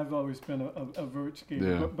 I mean, I've always been a vert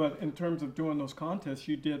skater, but in terms of doing those contests,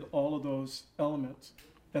 you did all of those elements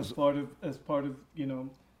as part of a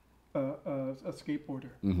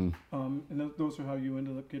skateboarder, and those are how you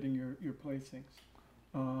ended up getting your placings.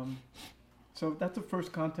 So that's the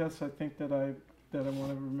first contest I think that I want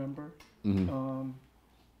to remember.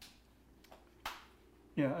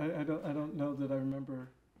 Yeah, I don't know that I remember.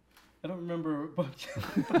 I don't remember a bunch.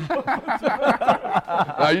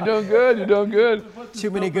 You're doing good. You're doing good. Too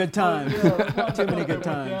many good times. Too many good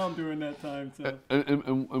times. Down during that time. So.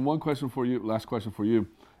 And one question for you, last question for you,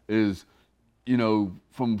 is,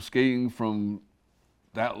 from skating from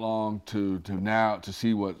that long to now, to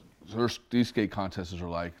see what these skate contests are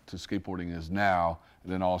like, to skateboarding is now,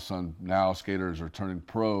 and then all of a sudden now skaters are turning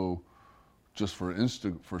pro just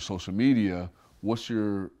for social media. What's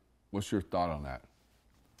your thought on that?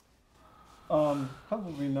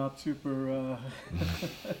 Probably not super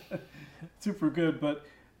super good, but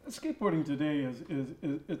skateboarding today is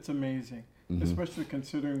it's amazing, especially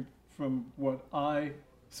considering from what I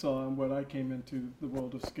saw and what I came into the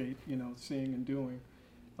world of skate, seeing and doing.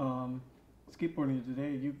 Skateboarding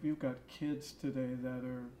today, you've got kids today that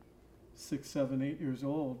are 6, 7, 8 years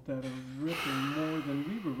old that are ripping more than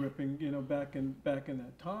we were ripping, back in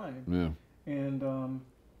that time. Yeah. And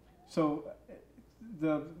so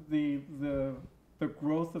the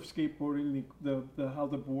growth of skateboarding, the how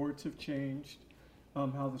the boards have changed,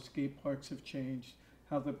 how the skate parks have changed,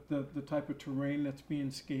 how the type of terrain that's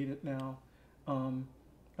being skated now.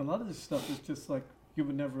 A lot of this stuff is just like you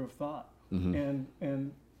would never have thought.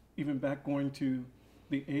 And even back going to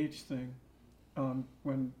the age thing,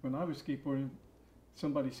 when I was skateboarding,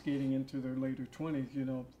 somebody skating into their later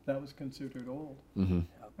 20s, that was considered old.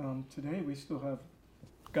 Today we still have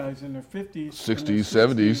guys in their 50s, 60s,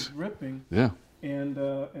 70s, ripping, and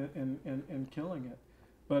killing it.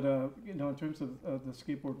 But in terms of the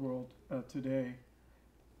skateboard world today,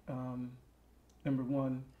 number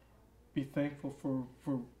one, be thankful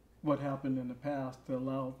for what happened in the past to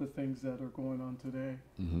allow the things that are going on today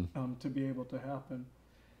to be able to happen.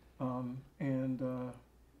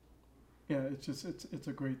 It's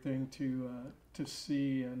a great thing to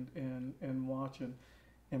see and watch.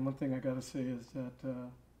 And one thing I got to say is that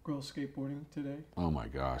girls skateboarding today. Oh my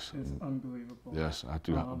gosh, is unbelievable. Yes, I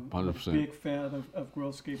do. 100%. I'm a big fan of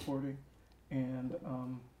girls skateboarding, and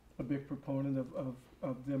a big proponent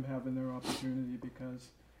of them having their opportunity,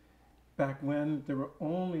 because back when there were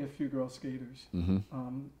only a few girl skaters.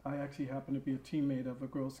 I actually happened to be a teammate of a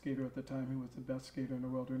girl skater at the time who was the best skater in the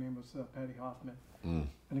world. Her name was Patty Hoffman, an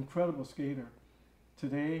incredible skater.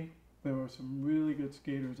 Today, there are some really good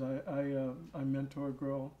skaters. I mentor a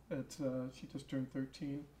girl. She just turned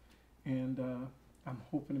 13, and I'm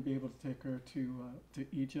hoping to be able to take her to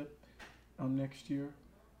Egypt next year,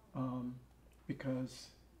 because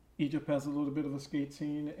Egypt has a little bit of a skate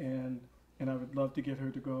scene, and I would love to get her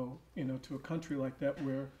to go, to a country like that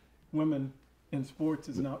where women in sports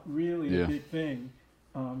is not really a big thing,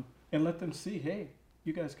 and let them see, hey,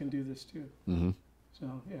 you guys can do this too. So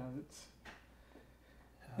yeah,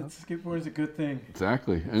 skateboarding is a good thing.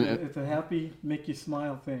 Exactly. It's a happy, make you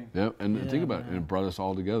smile thing. Yep, and think about it, it brought us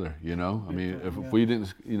all together, I mean, if we didn't,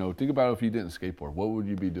 think about if you didn't skateboard, what would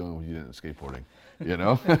you be doing if you didn't skateboarding,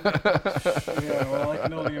 Yeah, well, I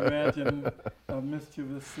can only imagine a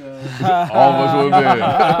mischievous... all of us would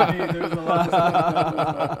have been. There's a lot of stuff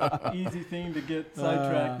that was an easy thing to get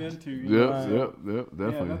sidetracked into. Yep,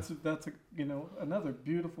 definitely. Yeah, that's another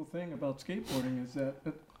beautiful thing about skateboarding is that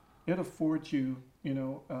it affords you,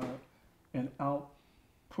 an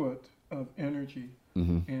output of energy,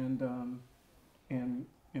 and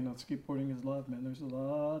skateboarding is love, man. There's a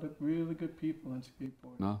lot of really good people in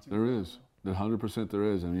skateboarding. No, there is. 100%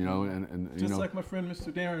 there is, and and just like my friend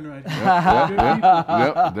Mr. Darren right here.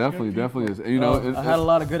 Yep, definitely is. And, I had a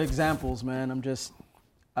lot of good examples, man.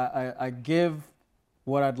 I give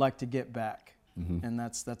what I'd like to get back, and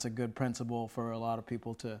that's a good principle for a lot of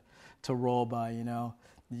people to roll by.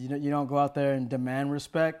 You don't go out there and demand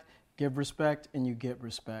respect, give respect, and you get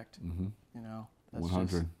respect. That's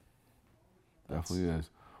 100. Definitely is.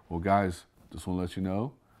 Well, guys, just want to let you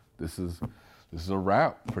know, this is a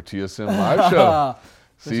wrap for TSM Live Show.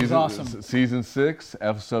 This is awesome. Season 6,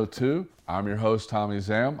 Episode 2. I'm your host, Tommy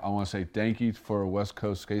Zam. I want to say thank you for West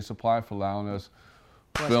Coast Skate Supply for allowing us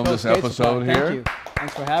to film this episode here. Thank you.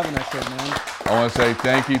 Thanks for having us here, man. I want to say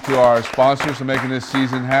thank you to our sponsors for making this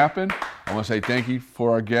season happen. I want to say thank you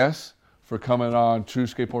for our guests for coming on True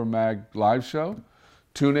Skateboard Mag Live Show.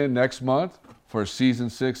 Tune in next month for Season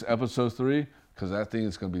 6, Episode 3, because that thing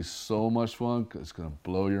is going to be so much fun. It's going to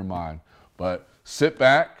blow your mind. But sit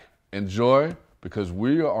back, enjoy, because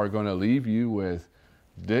we are going to leave you with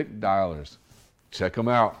Dick Dialers. Check them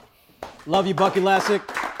out. Love you, Bucky Lassick.